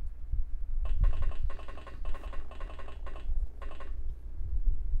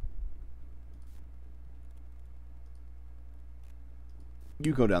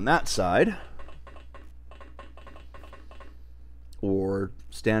 You go down that side. Or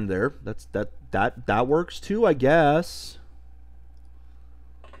stand there. That works too, I guess.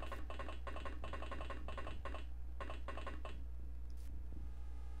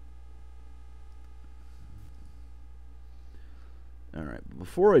 Alright,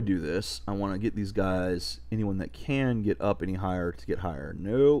 before I do this, I want to get these guys, anyone that can get up any higher, to get higher.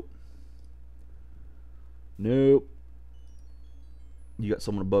 Nope. Nope. You got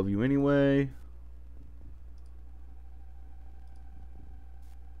someone above you anyway.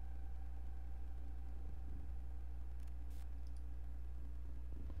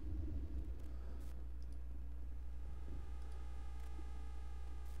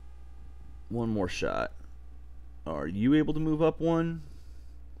 One more shot. Are you able to move up one?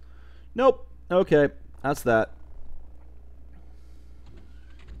 Nope. Okay, that's that.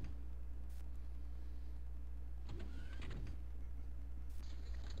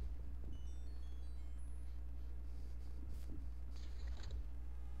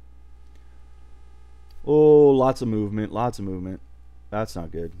 Oh, lots of movement, lots of movement. That's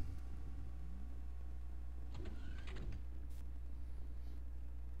not good.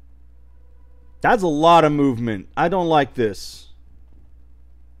 That's a lot of movement. I don't like this.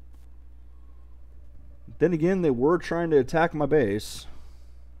 Then again, they were trying to attack my base.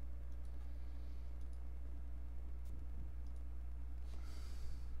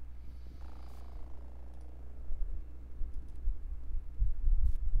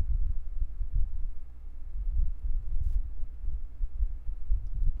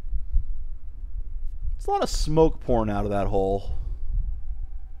 There's a lot of smoke pouring out of that hole.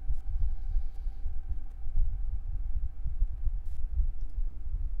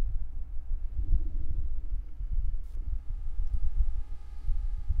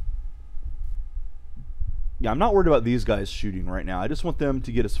 Yeah, I'm not worried about these guys shooting right now. I just want them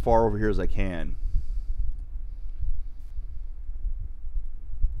to get as far over here as I can.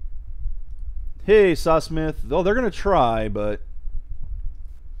 Hey, Sawsmith. Oh, they're going to try, but...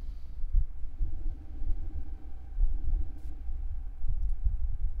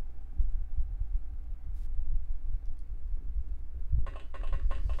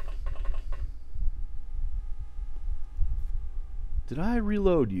 Did I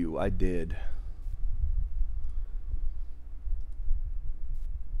reload you? I did.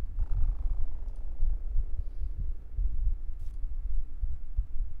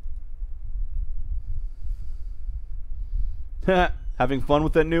 Having fun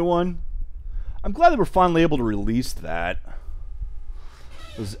with that new one? I'm glad that we're finally able to release that.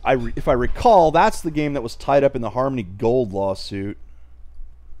 If I recall, that's the game that was tied up in the Harmony Gold lawsuit.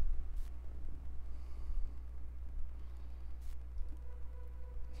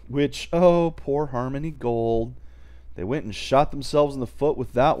 Which, oh, poor Harmony Gold. They went and shot themselves in the foot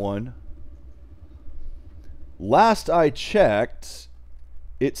with that one. Last I checked,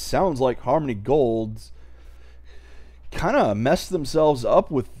 it sounds like Harmony Gold's kind of messed themselves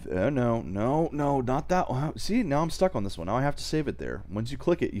up with... no, not that one. See, now I'm stuck on this one. Now I have to save it there. Once you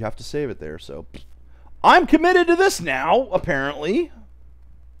click it, you have to save it there. So, I'm committed to this now, apparently.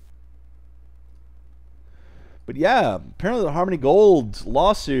 But yeah, apparently the Harmony Gold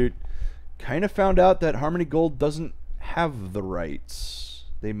lawsuit kind of found out that Harmony Gold doesn't have the rights.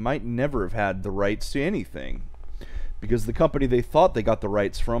 They might never have had the rights to anything. Because the company they thought they got the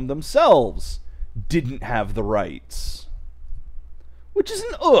rights from themselves didn't have the rights. Which is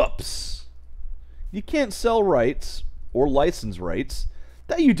an oops. You can't sell rights or license rights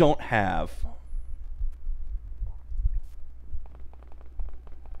that you don't have.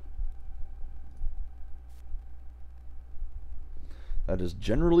 That is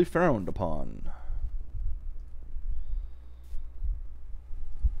generally frowned upon.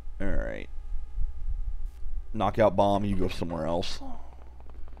 Alright. Knockout bomb, you go somewhere else.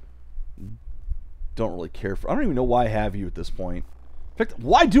 Don't really care for... I don't even know why I have you at this point. In fact,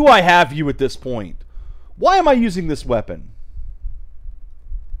 why do I have you at this point? Why am I using this weapon?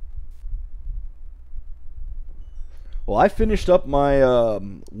 Well, I finished up my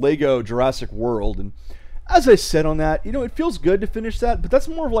Lego Jurassic World, and as I said on that, you know, it feels good to finish that, but that's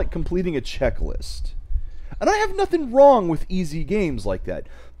more of like completing a checklist. And I have nothing wrong with easy games like that.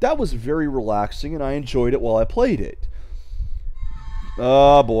 That was very relaxing, and I enjoyed it while I played it.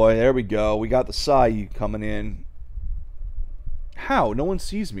 Oh boy, there we go. We got the Sai coming in. How? No one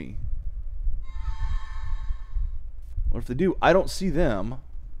sees me. What if they do? I don't see them.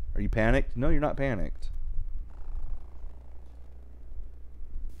 Are you panicked? No, you're not panicked.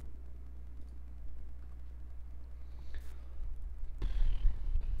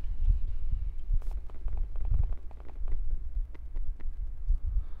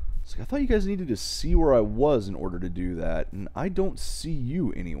 It's like, I thought you guys needed to see where I was in order to do that, and I don't see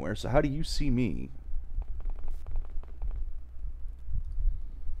you anywhere, so how do you see me?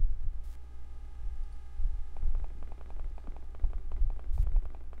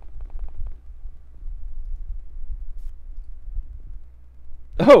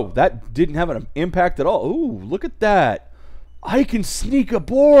 Oh, that didn't have an impact at all. Ooh, look at that. I can sneak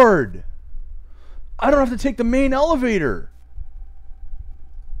aboard. I don't have to take the main elevator.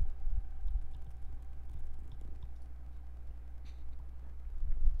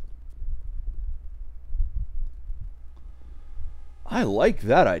 I like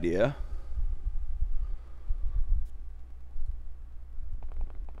that idea.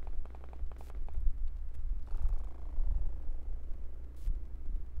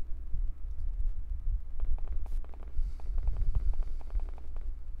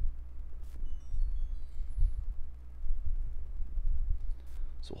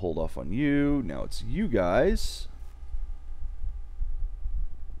 So hold off on you. Now it's you guys.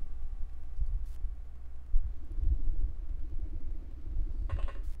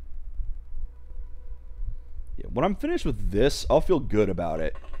 Yeah, when I'm finished with this, I'll feel good about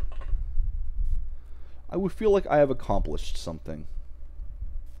it. I would feel like I have accomplished something.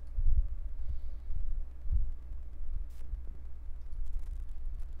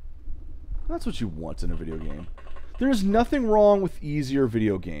 That's what you want in a video game. There's nothing wrong with easier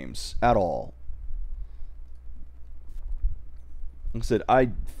video games at all. Like I said, I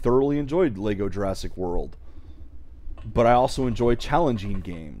thoroughly enjoyed Lego Jurassic World. But I also enjoy challenging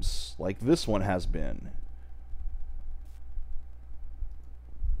games, like this one has been.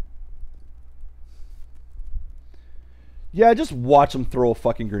 Yeah, just watch them throw a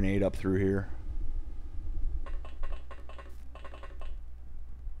fucking grenade up through here.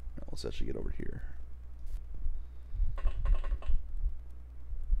 Let's actually get over here.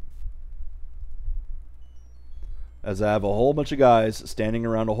 As I have a whole bunch of guys standing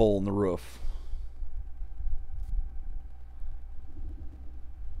around a hole in the roof.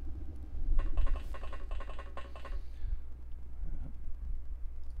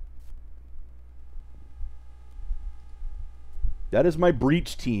 That is my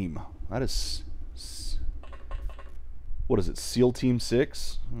breach team. That is... What is it? SEAL Team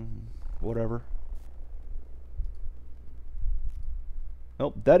 6? Whatever.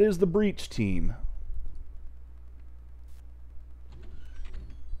 Nope, that is the breach team.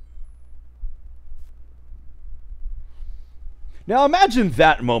 Now imagine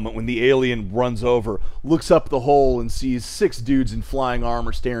that moment when the alien runs over, looks up the hole, and sees 6 dudes in flying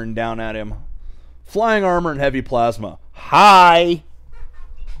armor staring down at him. Flying armor and heavy plasma. Hi!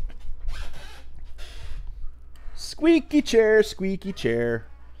 Squeaky chair, squeaky chair.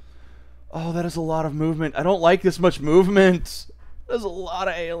 Oh, that is a lot of movement. I don't like this much movement. There's a lot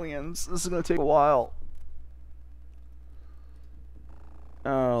of aliens. This is going to take a while.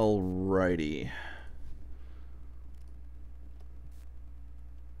 Alrighty.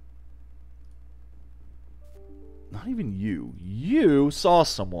 Not even you. You saw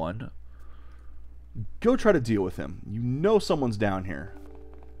someone. Go try to deal with him. You know someone's down here.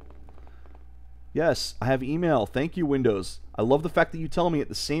 Yes, I have email. Thank you, Windows. I love the fact that you tell me at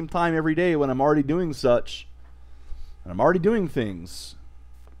the same time every day when I'm already doing such. And I'm already doing things.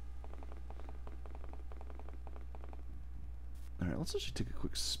 Alright, let's actually take a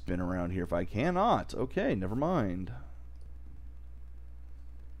quick spin around here if I cannot. Okay, never mind.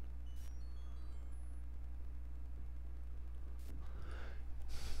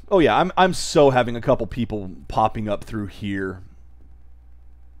 Oh yeah, I'm so having a couple people popping up through here.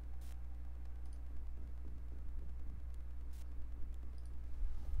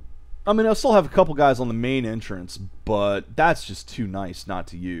 I mean, I'll still have a couple guys on the main entrance, but that's just too nice not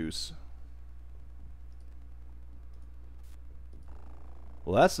to use.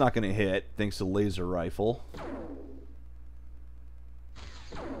 Well, that's not going to hit, thanks to laser rifle.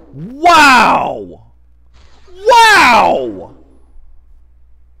 Wow! Wow!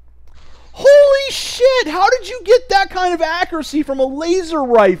 Holy shit! How did you get that kind of accuracy from a laser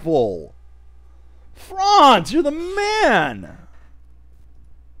rifle? Franz, you're the man!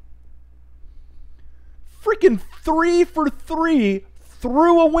 Freaking 3 for 3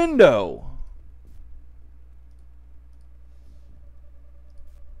 through a window.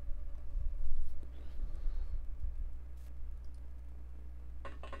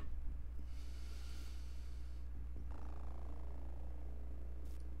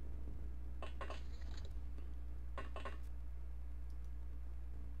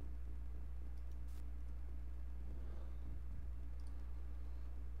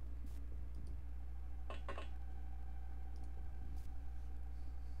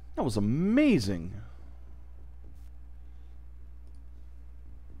 That was amazing.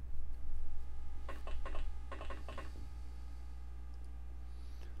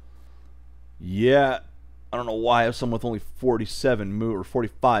 Yeah, I don't know why I have someone with only 47 move or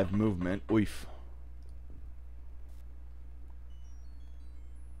 45 movement. Oof.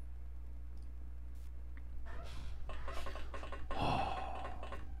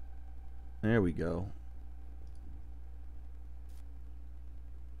 There we go.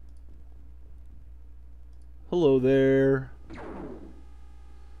 Hello there.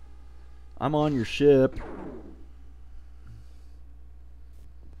 I'm on your ship.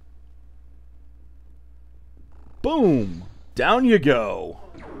 Boom! Down you go.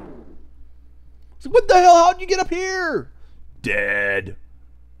 It's like, what the hell? How'd you get up here? Dead.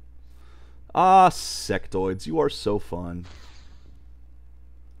 Ah, sectoids, you are so fun.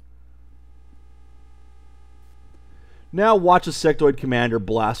 Now watch a sectoid commander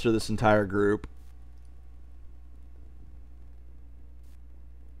blaster this entire group.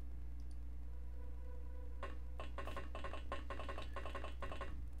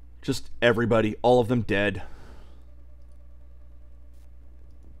 Just everybody, all of them dead.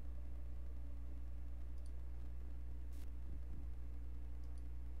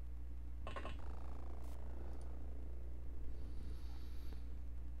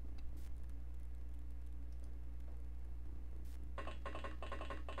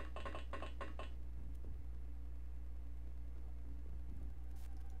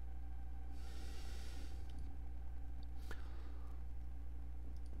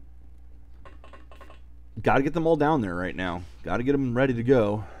 Got to get them all down there right now. Got to get them ready to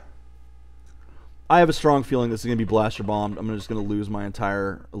go. I have a strong feeling this is going to be blaster bombed. I'm just going to lose my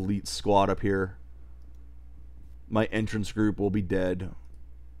entire elite squad up here. My entrance group will be dead.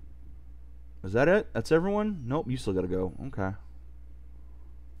 Is that it? That's everyone? Nope, you still got to go. Okay.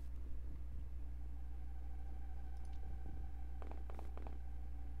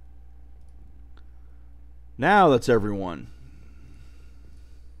 Now that's everyone.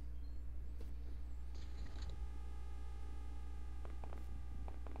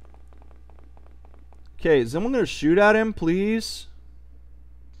 Okay, is someone going to shoot at him, please?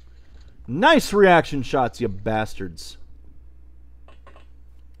 Nice reaction shots, you bastards.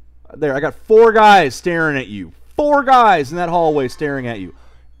 There, I got 4 guys staring at you. 4 guys in that hallway staring at you.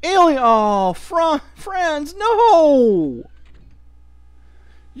 Alien! Oh, friends, no!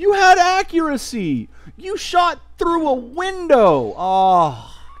 You had accuracy! You shot through a window!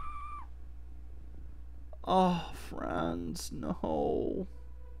 Oh. Oh, friends, no.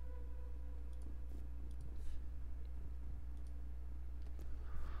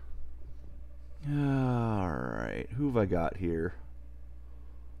 Alright, who have I got here?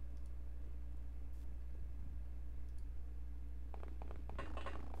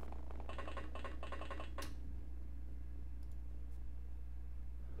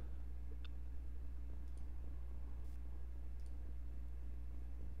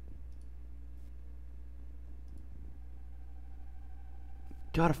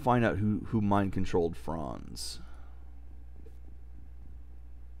 Gotta find out who mind-controlled Franz.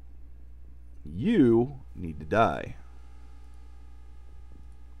 You need to die.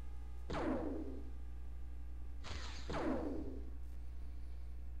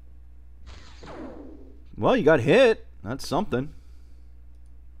 Well, you got hit. That's something.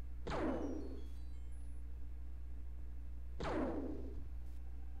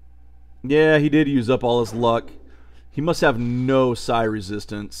 Yeah, he did use up all his luck. He must have no psi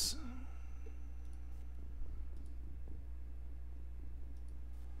resistance.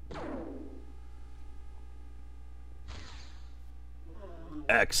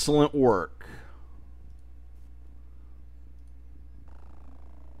 Excellent work.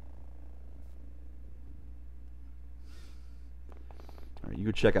 All right, you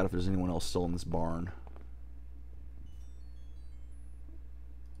go check out if there's anyone else still in this barn.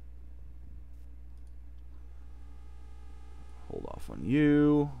 Hold off on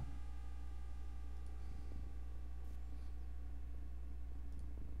you.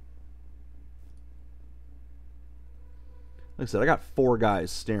 Like I said, I got 4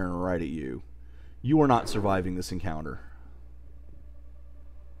 guys staring right at you. You are not surviving this encounter.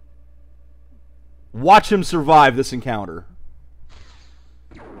 Watch him survive this encounter.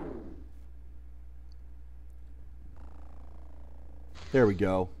 There we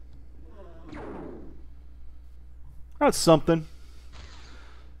go. That's something.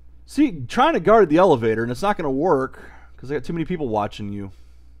 See, trying to guard the elevator, and it's not going to work because I got too many people watching you.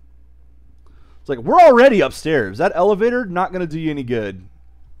 It's like, we're already upstairs. That elevator, not going to do you any good.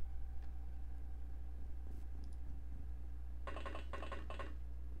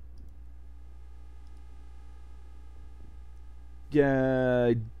 Yeah,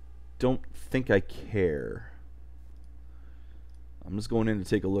 I don't think I care. I'm just going in to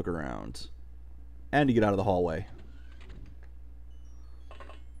take a look around. And to get out of the hallway.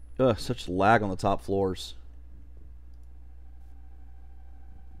 Ugh, such lag on the top floors.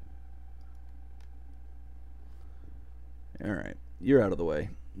 Alright, you're out of the way.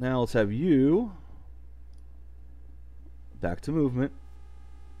 Now let's have you back to movement.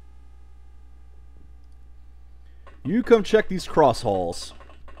 You come check these cross halls.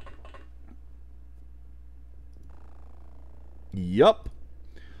 Yup.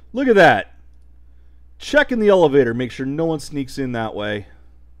 Look at that. Check in the elevator. Make sure no one sneaks in that way.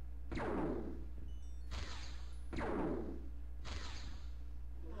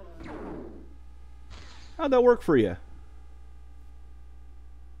 How'd that work for you?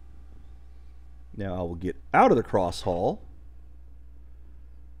 Now I will get out of the cross hall.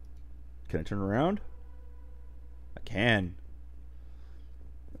 Can I turn around? I can.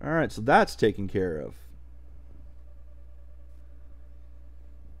 Alright, so that's taken care of.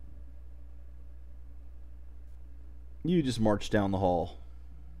 You just march down the hall.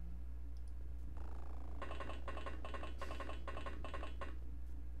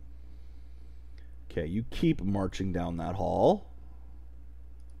 Okay, you keep marching down that hall.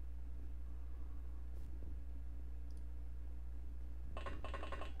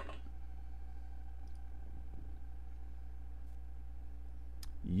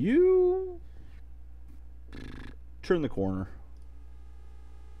 You turn the corner.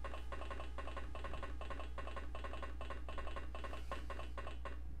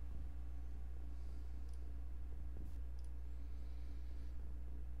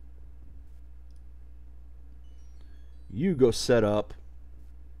 You go set up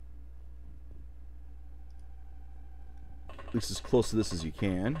at least as close to this as you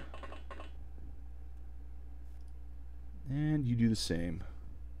can. And you do the same.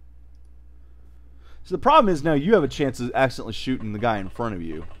 So the problem is now you have a chance of accidentally shooting the guy in front of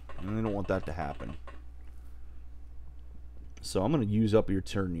you. And I don't want that to happen. So I'm going to use up your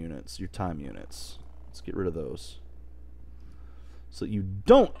turn units, your time units. Let's get rid of those. So that you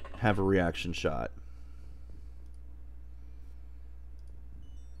don't have a reaction shot.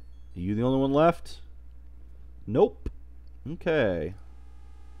 Are you the only one left? Nope. Okay.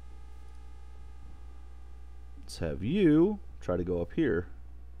 Let's have you try to go up here.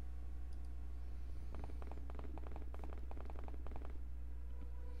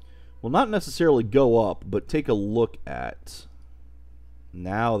 Well, not necessarily go up, but take a look at.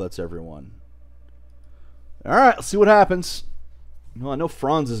 Now that's everyone. Alright, let's see what happens. Well, I know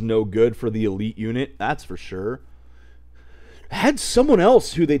Franz is no good for the elite unit, that's for sure. Had someone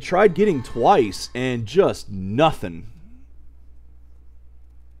else who they tried getting twice and just nothing.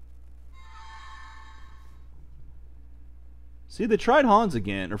 See, they tried Hans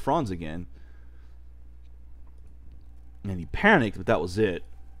again, or Franz again. And he panicked, but that was it.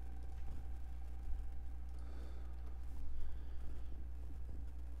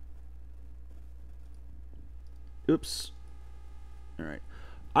 Oops. Alright.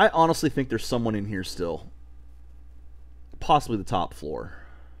 I honestly think there's someone in here still. Possibly the top floor.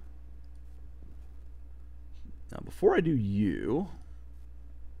 Now, before I do you,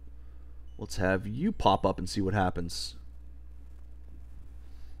 let's have you pop up and see what happens.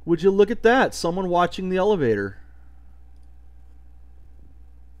 Would you look at that? Someone watching the elevator.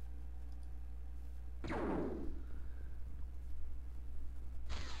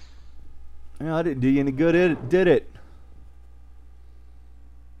 Well, I didn't do you any good, did it?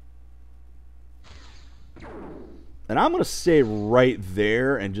 And I'm going to stay right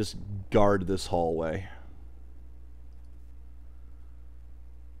there and just guard this hallway.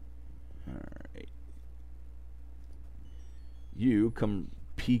 Alright. You come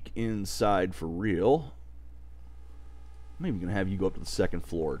peek inside for real. I'm even going to have you go up to the second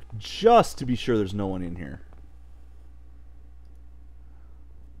floor just to be sure there's no one in here.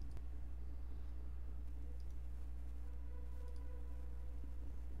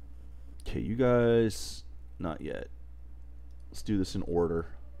 Okay, you guys, not yet. Let's do this in order.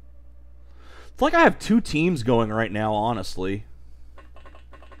 It's like I have two teams going right now, honestly.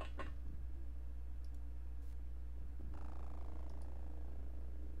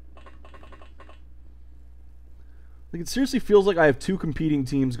 Like, it seriously feels like I have two competing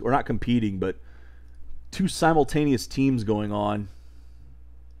teams, or not competing, but two simultaneous teams going on.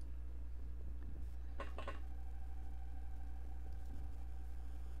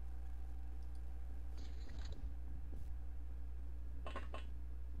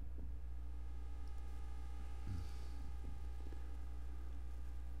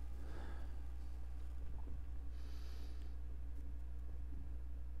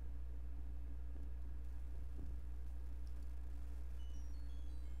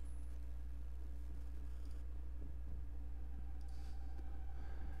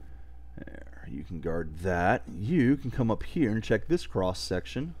 You can guard that. You can come up here and check this cross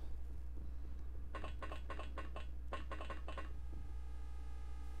section.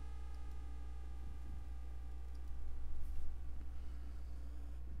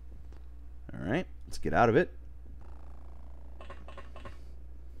 Alright, let's get out of it.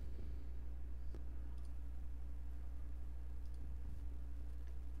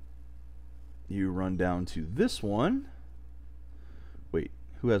 You run down to this one. Wait,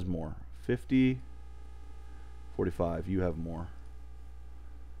 who has more? 50, 45. You have more.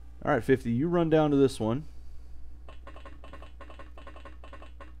 Alright, 50. You run down to this one.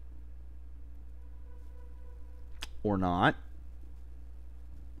 Or not.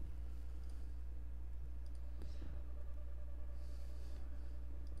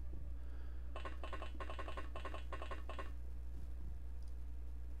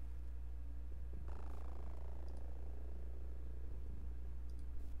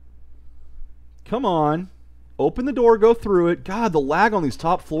 Come on. Open the door, go through it. God, the lag on these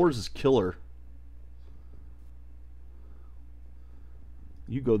top floors is killer.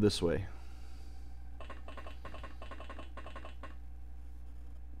 You go this way.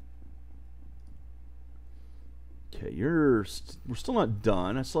 Okay, we're still not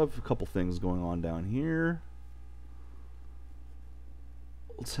done. I still have a couple things going on down here.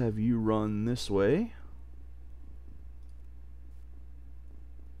 Let's have you run this way.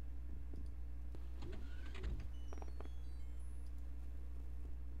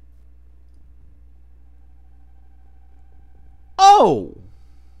 Oh!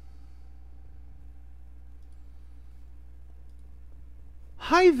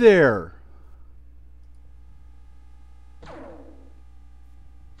 Hi there!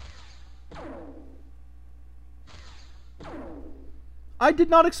 I did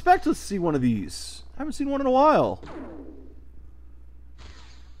not expect to see one of these. I haven't seen one in a while.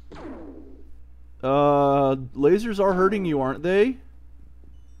 Lasers are hurting you, aren't they?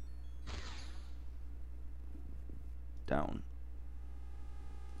 Down.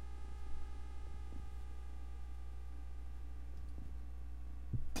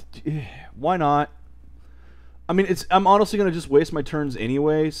 Why not? I mean, I'm honestly going to just waste my turns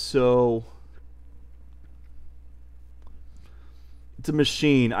anyway, so... It's a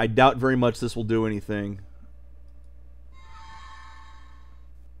machine. I doubt very much this will do anything.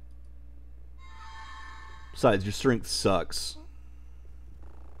 Besides, your strength sucks.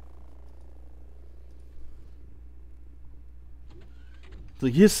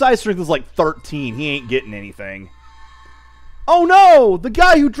 Like, his size strength is like 13. He ain't getting anything. Oh no! The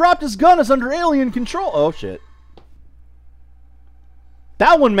guy who dropped his gun is under alien control. Oh shit.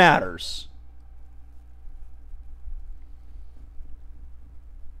 That one matters.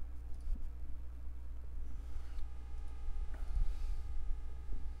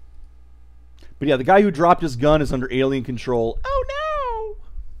 But yeah, the guy who dropped his gun is under alien control. Oh no!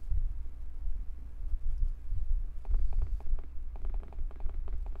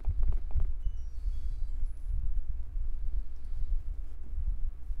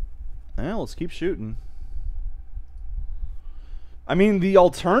 Well, let's keep shooting. I mean, the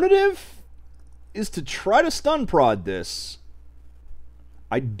alternative is to try to stun prod this.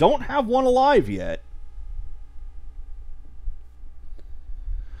 I don't have one alive yet.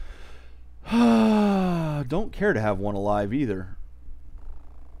 Don't care to have one alive either.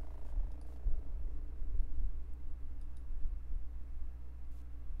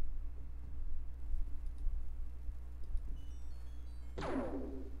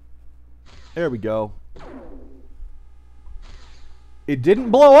 There we go. It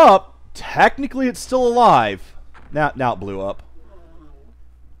didn't blow up. Technically, it's still alive. Now it blew up.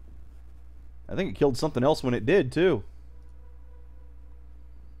 I think it killed something else when it did, too.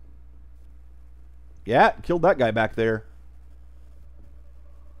 Yeah, killed that guy back there.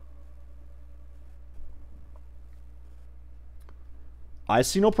 I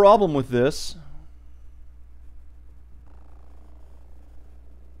see no problem with this.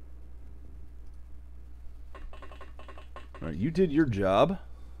 Alright, you did your job.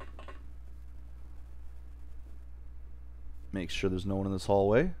 Make sure there's no one in this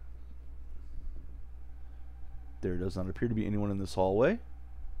hallway. There does not appear to be anyone in this hallway.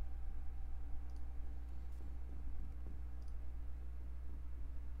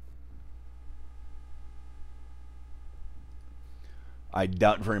 I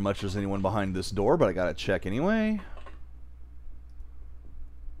doubt very much there's anyone behind this door, but I gotta check anyway.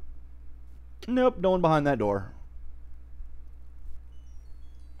 Nope, no one behind that door.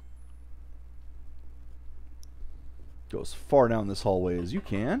 Go as far down this hallway as you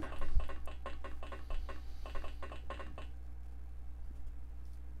can.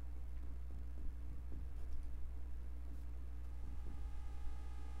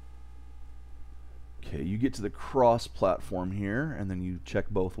 Okay, you get to the cross platform here, and then you check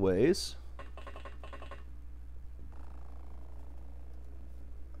both ways.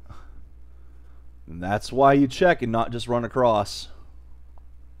 And that's why you check and not just run across.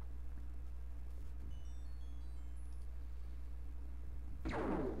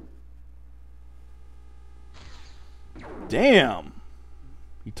 Damn!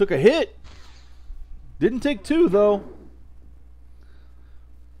 He took a hit. Didn't take two, though.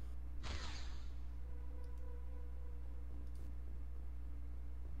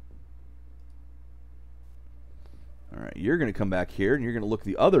 Alright, you're going to come back here, and you're going to look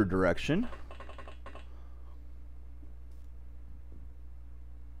the other direction.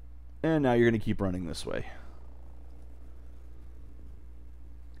 And now you're going to keep running this way.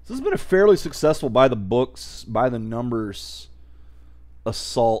 So this has been a fairly successful by the books, by the numbers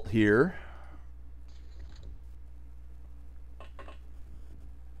assault here.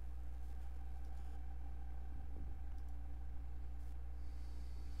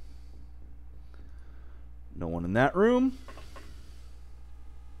 No one in that room.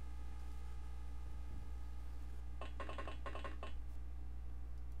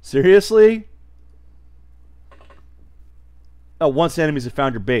 Seriously? Oh, once enemies have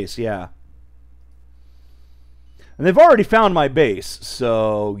found your base, yeah. And they've already found my base,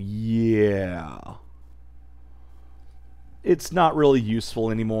 so yeah. It's not really useful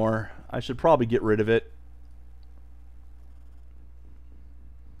anymore. I should probably get rid of it.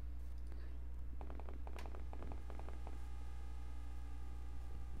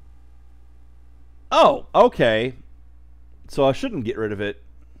 Oh, okay. So I shouldn't get rid of it.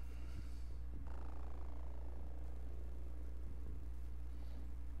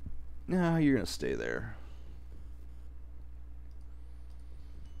 No, you're going to stay there.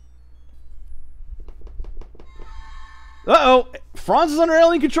 Uh-oh! Franz is under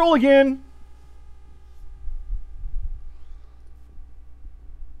alien control again!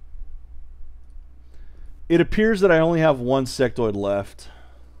 It appears that I only have one sectoid left.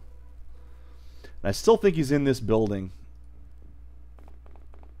 And I still think he's in this building.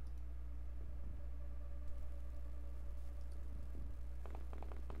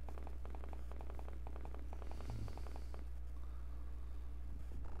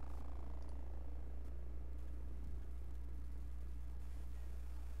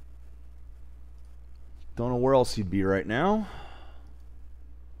 Don't know where else he'd be right now.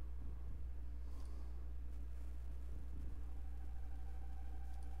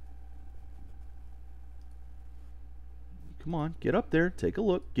 Come on, get up there. Take a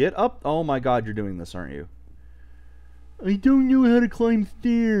look. Get up. Oh my god, you're doing this, aren't you? I don't know how to climb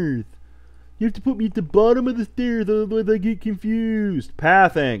stairs. You have to put me at the bottom of the stairs, otherwise I get confused.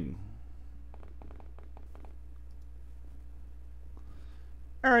 Pathing.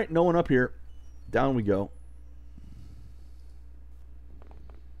 Alright, no one up here. Down we go.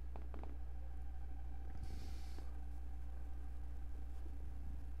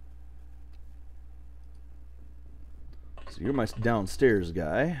 So you're my downstairs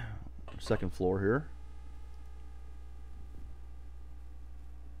guy. Second floor here.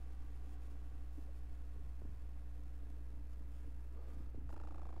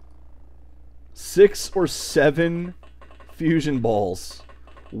 Six or seven fusion balls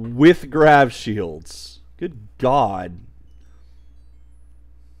with grav shields. Good God.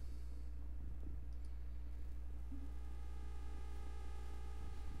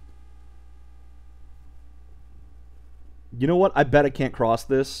 You know what? I bet I can't cross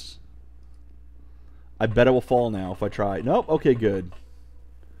this. I bet it will fall now if I try. Nope. Okay, good.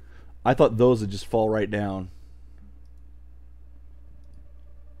 I thought those would just fall right down.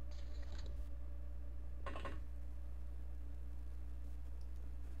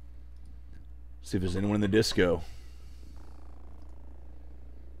 See if there's anyone in the disco.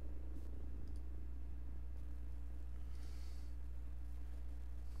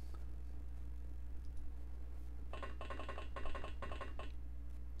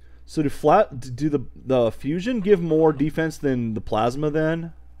 So do the fusion give more defense than the plasma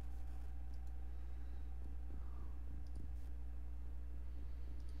then?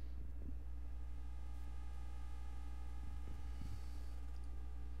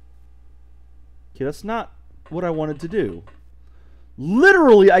 Okay, that's not what I wanted to do.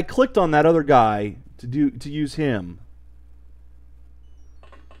 Literally, I clicked on that other guy to use him.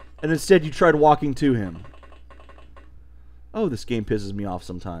 And instead you tried walking to him. Oh, this game pisses me off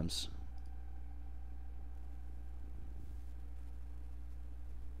sometimes.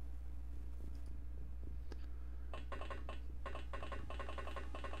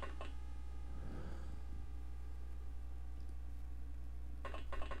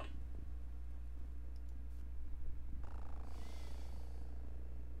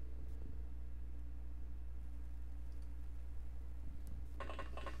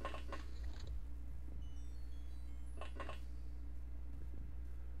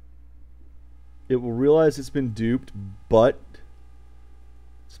 It will realize it's been duped, but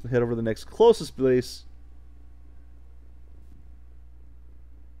let's head over to the next closest place.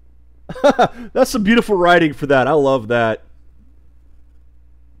 That's some beautiful writing for that. I love that.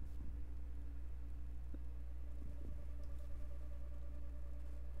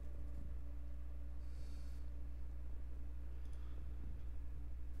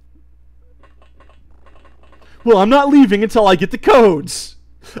 Well, I'm not leaving until I get the codes.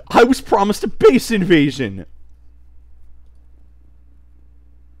 I was promised a base invasion.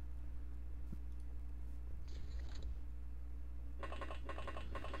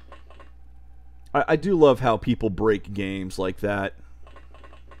 I do love how people break games like that.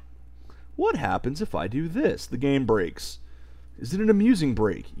 What happens if I do this? The game breaks. Is it an amusing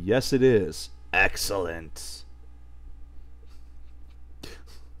break? Yes, it is. Excellent.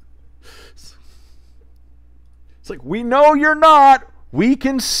 It's like, we know you're not. We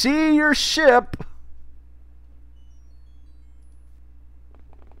can see your ship.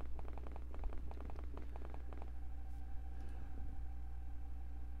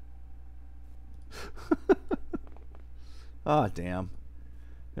 Ah, damn.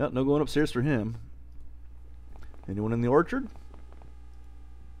 Yep, no going upstairs for him. Anyone in the orchard?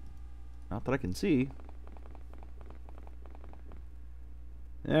 Not that I can see.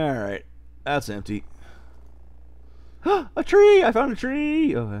 Alright. That's empty. A tree! I found a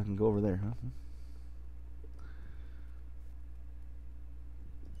tree! Oh, I can go over there, huh?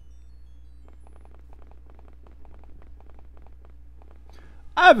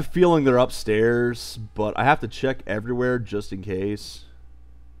 I have a feeling they're upstairs, but I have to check everywhere just in case.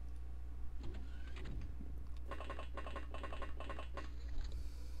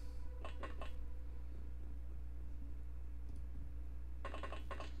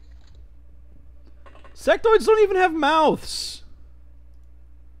 Sectoids don't even have mouths.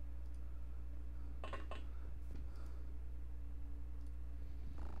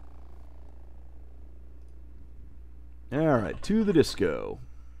 Alright, to the disco.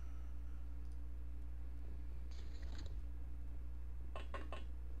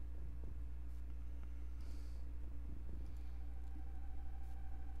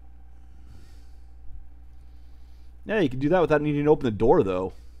 Yeah, you can do that without needing to open the door,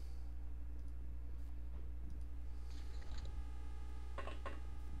 though.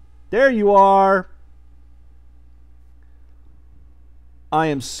 There you are! I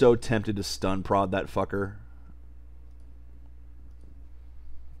am so tempted to stun prod that fucker.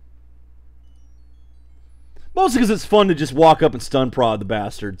 Mostly because it's fun to just walk up and stun prod the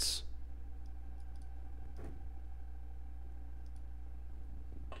bastards.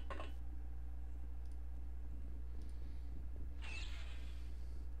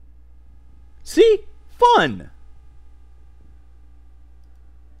 See? Fun!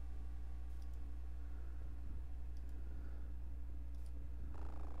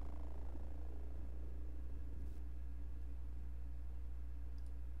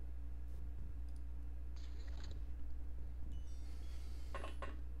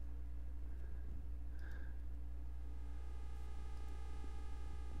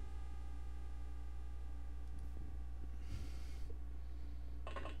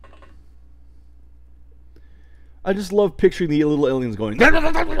 I just love picturing the little aliens going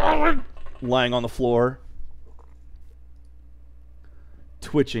lying on the floor,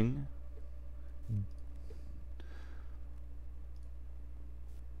 twitching.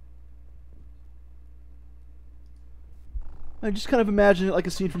 I just kind of imagine it like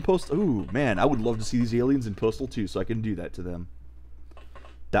a scene from Postal. Ooh, man, I would love to see these aliens in Postal 2 so I can do that to them.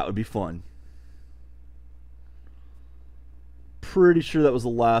 That would be fun. Pretty sure that was the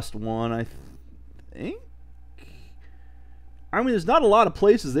last one, I think. I mean, there's not a lot of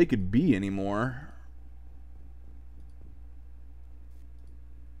places they could be anymore.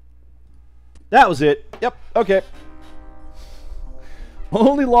 That was it. Yep, okay.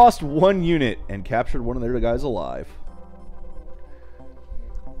 Only lost one unit and captured one of their guys alive.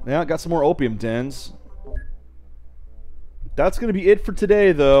 Yeah, got some more opium dens. That's going to be it for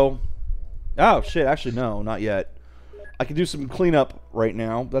today, though. Oh, shit, actually, no, not yet. I can do some cleanup right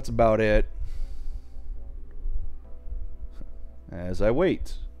now. That's about it. As I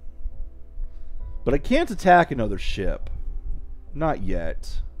wait. But I can't attack another ship. Not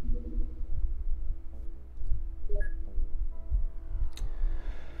yet.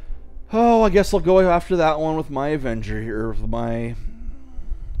 Oh, I guess I'll go after that one with my Avenger here, with my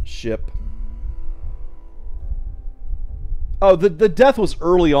ship. Oh, the death was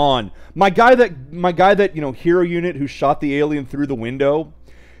early on. My guy that, you know, hero unit who shot the alien through the window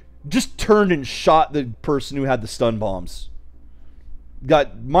just turned and shot the person who had the stun bombs.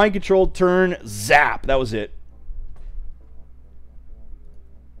 Got mind controlled, turn, zap. That was it.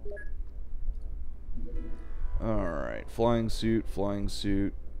 Alright, flying suit, flying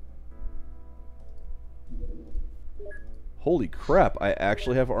suit. Holy crap, I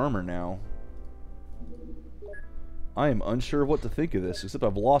actually have armor now. I am unsure of what to think of this, except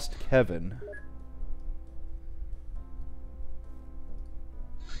I've lost Kevin.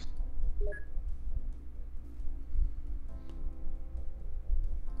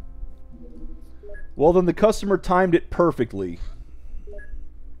 Well, then the customer timed it perfectly.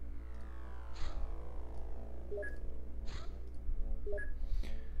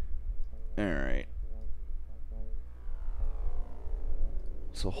 Alright.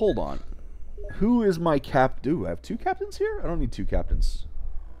 So hold on. Who is my cap? Do I have two captains here? I don't need two captains.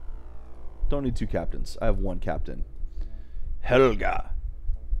 Don't need two captains. I have one captain. Helga.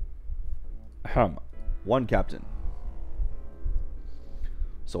 One captain.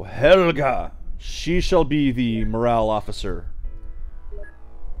 So Helga, she shall be the morale officer.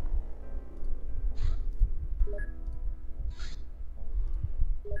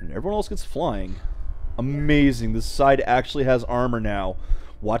 And everyone else gets flying. Amazing. This side actually has armor now.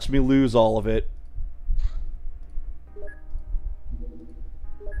 Watch me lose all of it.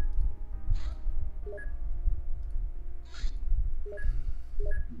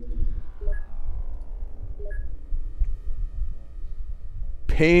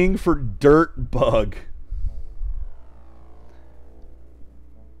 Paying for dirt bug.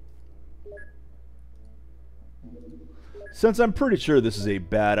 Since I'm pretty sure this is a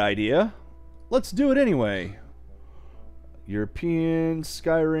bad idea, let's do it anyway. European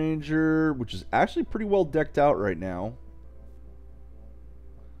Sky Ranger, which is actually pretty well decked out right now.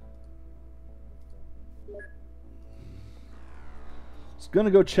 Just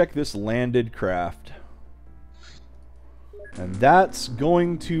gonna go check this landed craft. And that's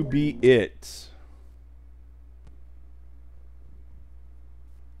going to be it.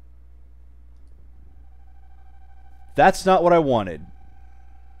 That's not what I wanted.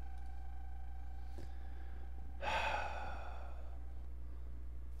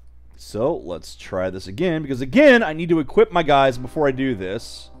 So, let's try this again, because again, I need to equip my guys before I do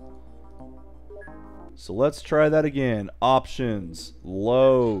this. So let's try that again. Options,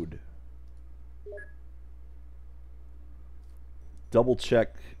 load. Double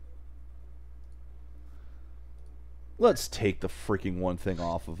check. Let's take the freaking one thing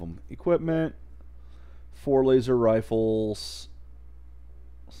off of them. Equipment, 4 laser rifles.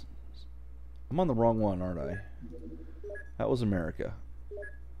 I'm on the wrong one, aren't I? That was America.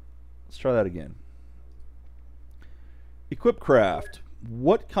 Let's try that again. Equip craft.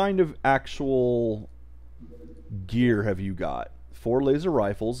 What kind of actual gear have you got? 4 laser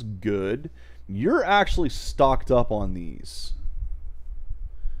rifles. Good. You're actually stocked up on these.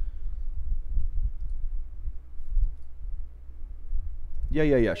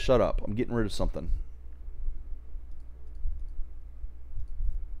 Yeah. Shut up. I'm getting rid of something.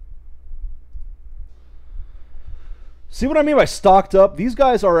 See what I mean by stocked up? These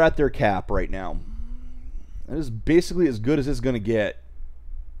guys are at their cap right now. That is basically as good as it's going to get.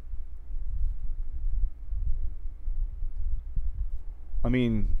 I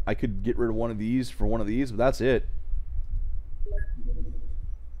mean, I could get rid of one of these for one of these, but that's it.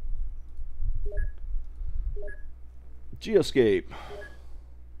 Geoscape.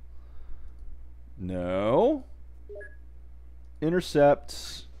 No.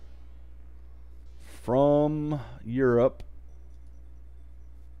 Intercepts from Europe.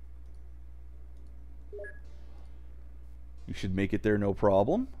 You should make it there no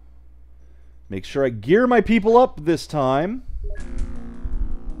problem. Make sure I gear my people up this time.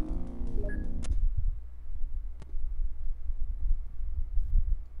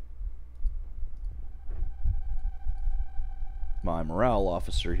 My morale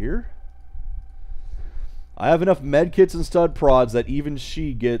officer here. I have enough medkits and stud prods that even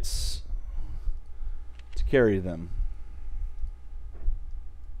she gets to carry them.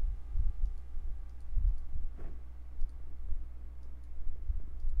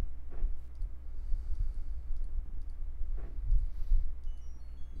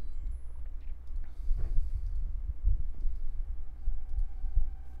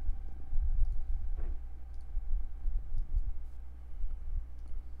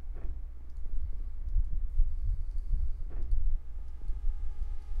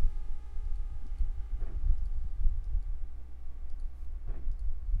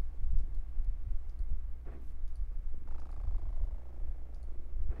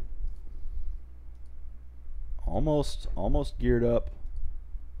 Almost geared up.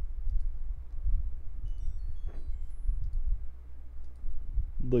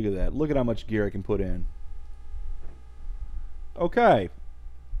 Look at that. Look at how much gear I can put in. Okay.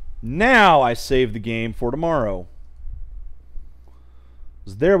 Now I save the game for tomorrow.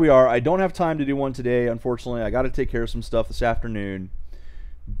 So there we are. I don't have time to do one today, unfortunately. I got to take care of some stuff this afternoon.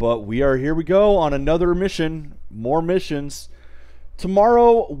 But here we go on another mission. More missions.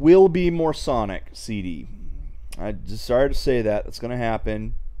 Tomorrow will be more Sonic CD. I just sorry to say that. That's going to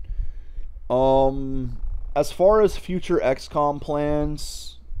happen. As far as future XCOM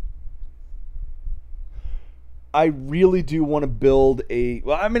plans, I really do want to build a...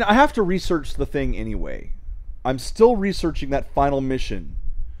 Well, I mean, I have to research the thing anyway. I'm still researching that final mission.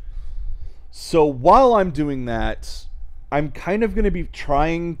 So while I'm doing that, I'm kind of going to be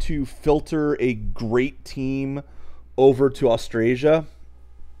trying to filter a great team over to Australia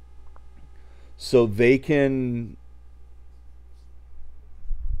so they can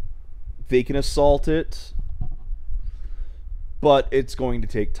assault it, but it's going to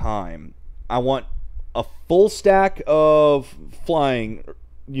take time. I want a full stack of flying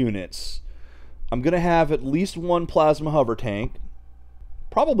units. I'm going to have at least one plasma hover tank.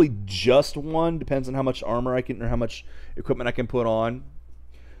 Probably just one, depends on how much armor I can, or how much equipment I can put on.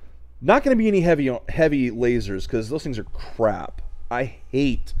 Not going to be any heavy lasers, because those things are crap. I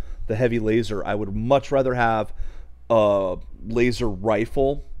hate the heavy laser. I would much rather have a laser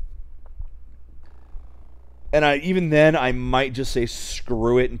rifle. And even then, I might just say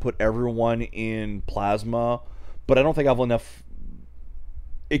screw it and put everyone in plasma. But I don't think I have enough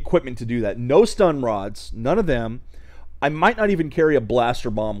equipment to do that. No stun rods, none of them. I might not even carry a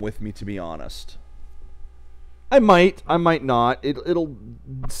blaster bomb with me, to be honest. I might not. It'll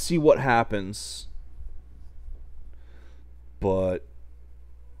see what happens. But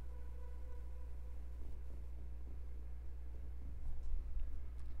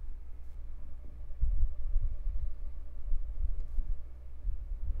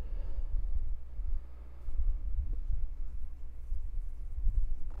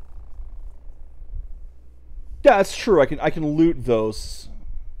yeah, it's true. I can loot those.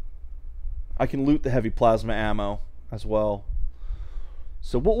 I can loot the heavy plasma ammo as well.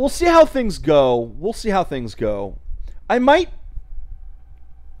 So we'll see how things go. We'll see how things go. I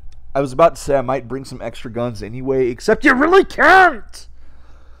was about to say I might bring some extra guns anyway, except you really can't.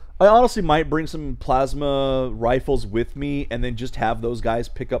 I honestly might bring some plasma rifles with me and then just have those guys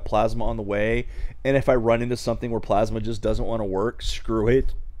pick up plasma on the way. And if I run into something where plasma just doesn't want to work, screw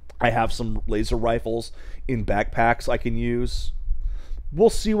it. I have some laser rifles in backpacks I can use. We'll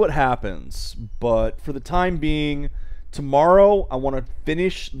see what happens. But for the time being, tomorrow I want to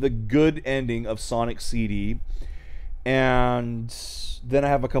finish the good ending of Sonic CD. And then I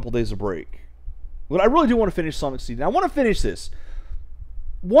have a couple days of break. But I really do want to finish Sonic CD. And I want to finish this.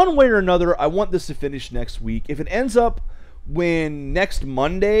 One way or another, I want this to finish next week. If it ends up when next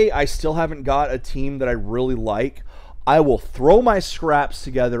Monday I still haven't got a team that I really like, I will throw my scraps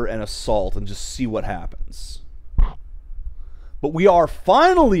together and assault and just see what happens. But we are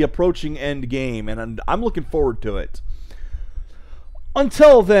finally approaching end game, and I'm looking forward to it.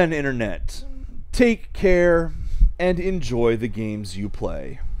 Until then, Internet, take care and enjoy the games you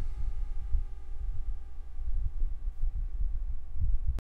play.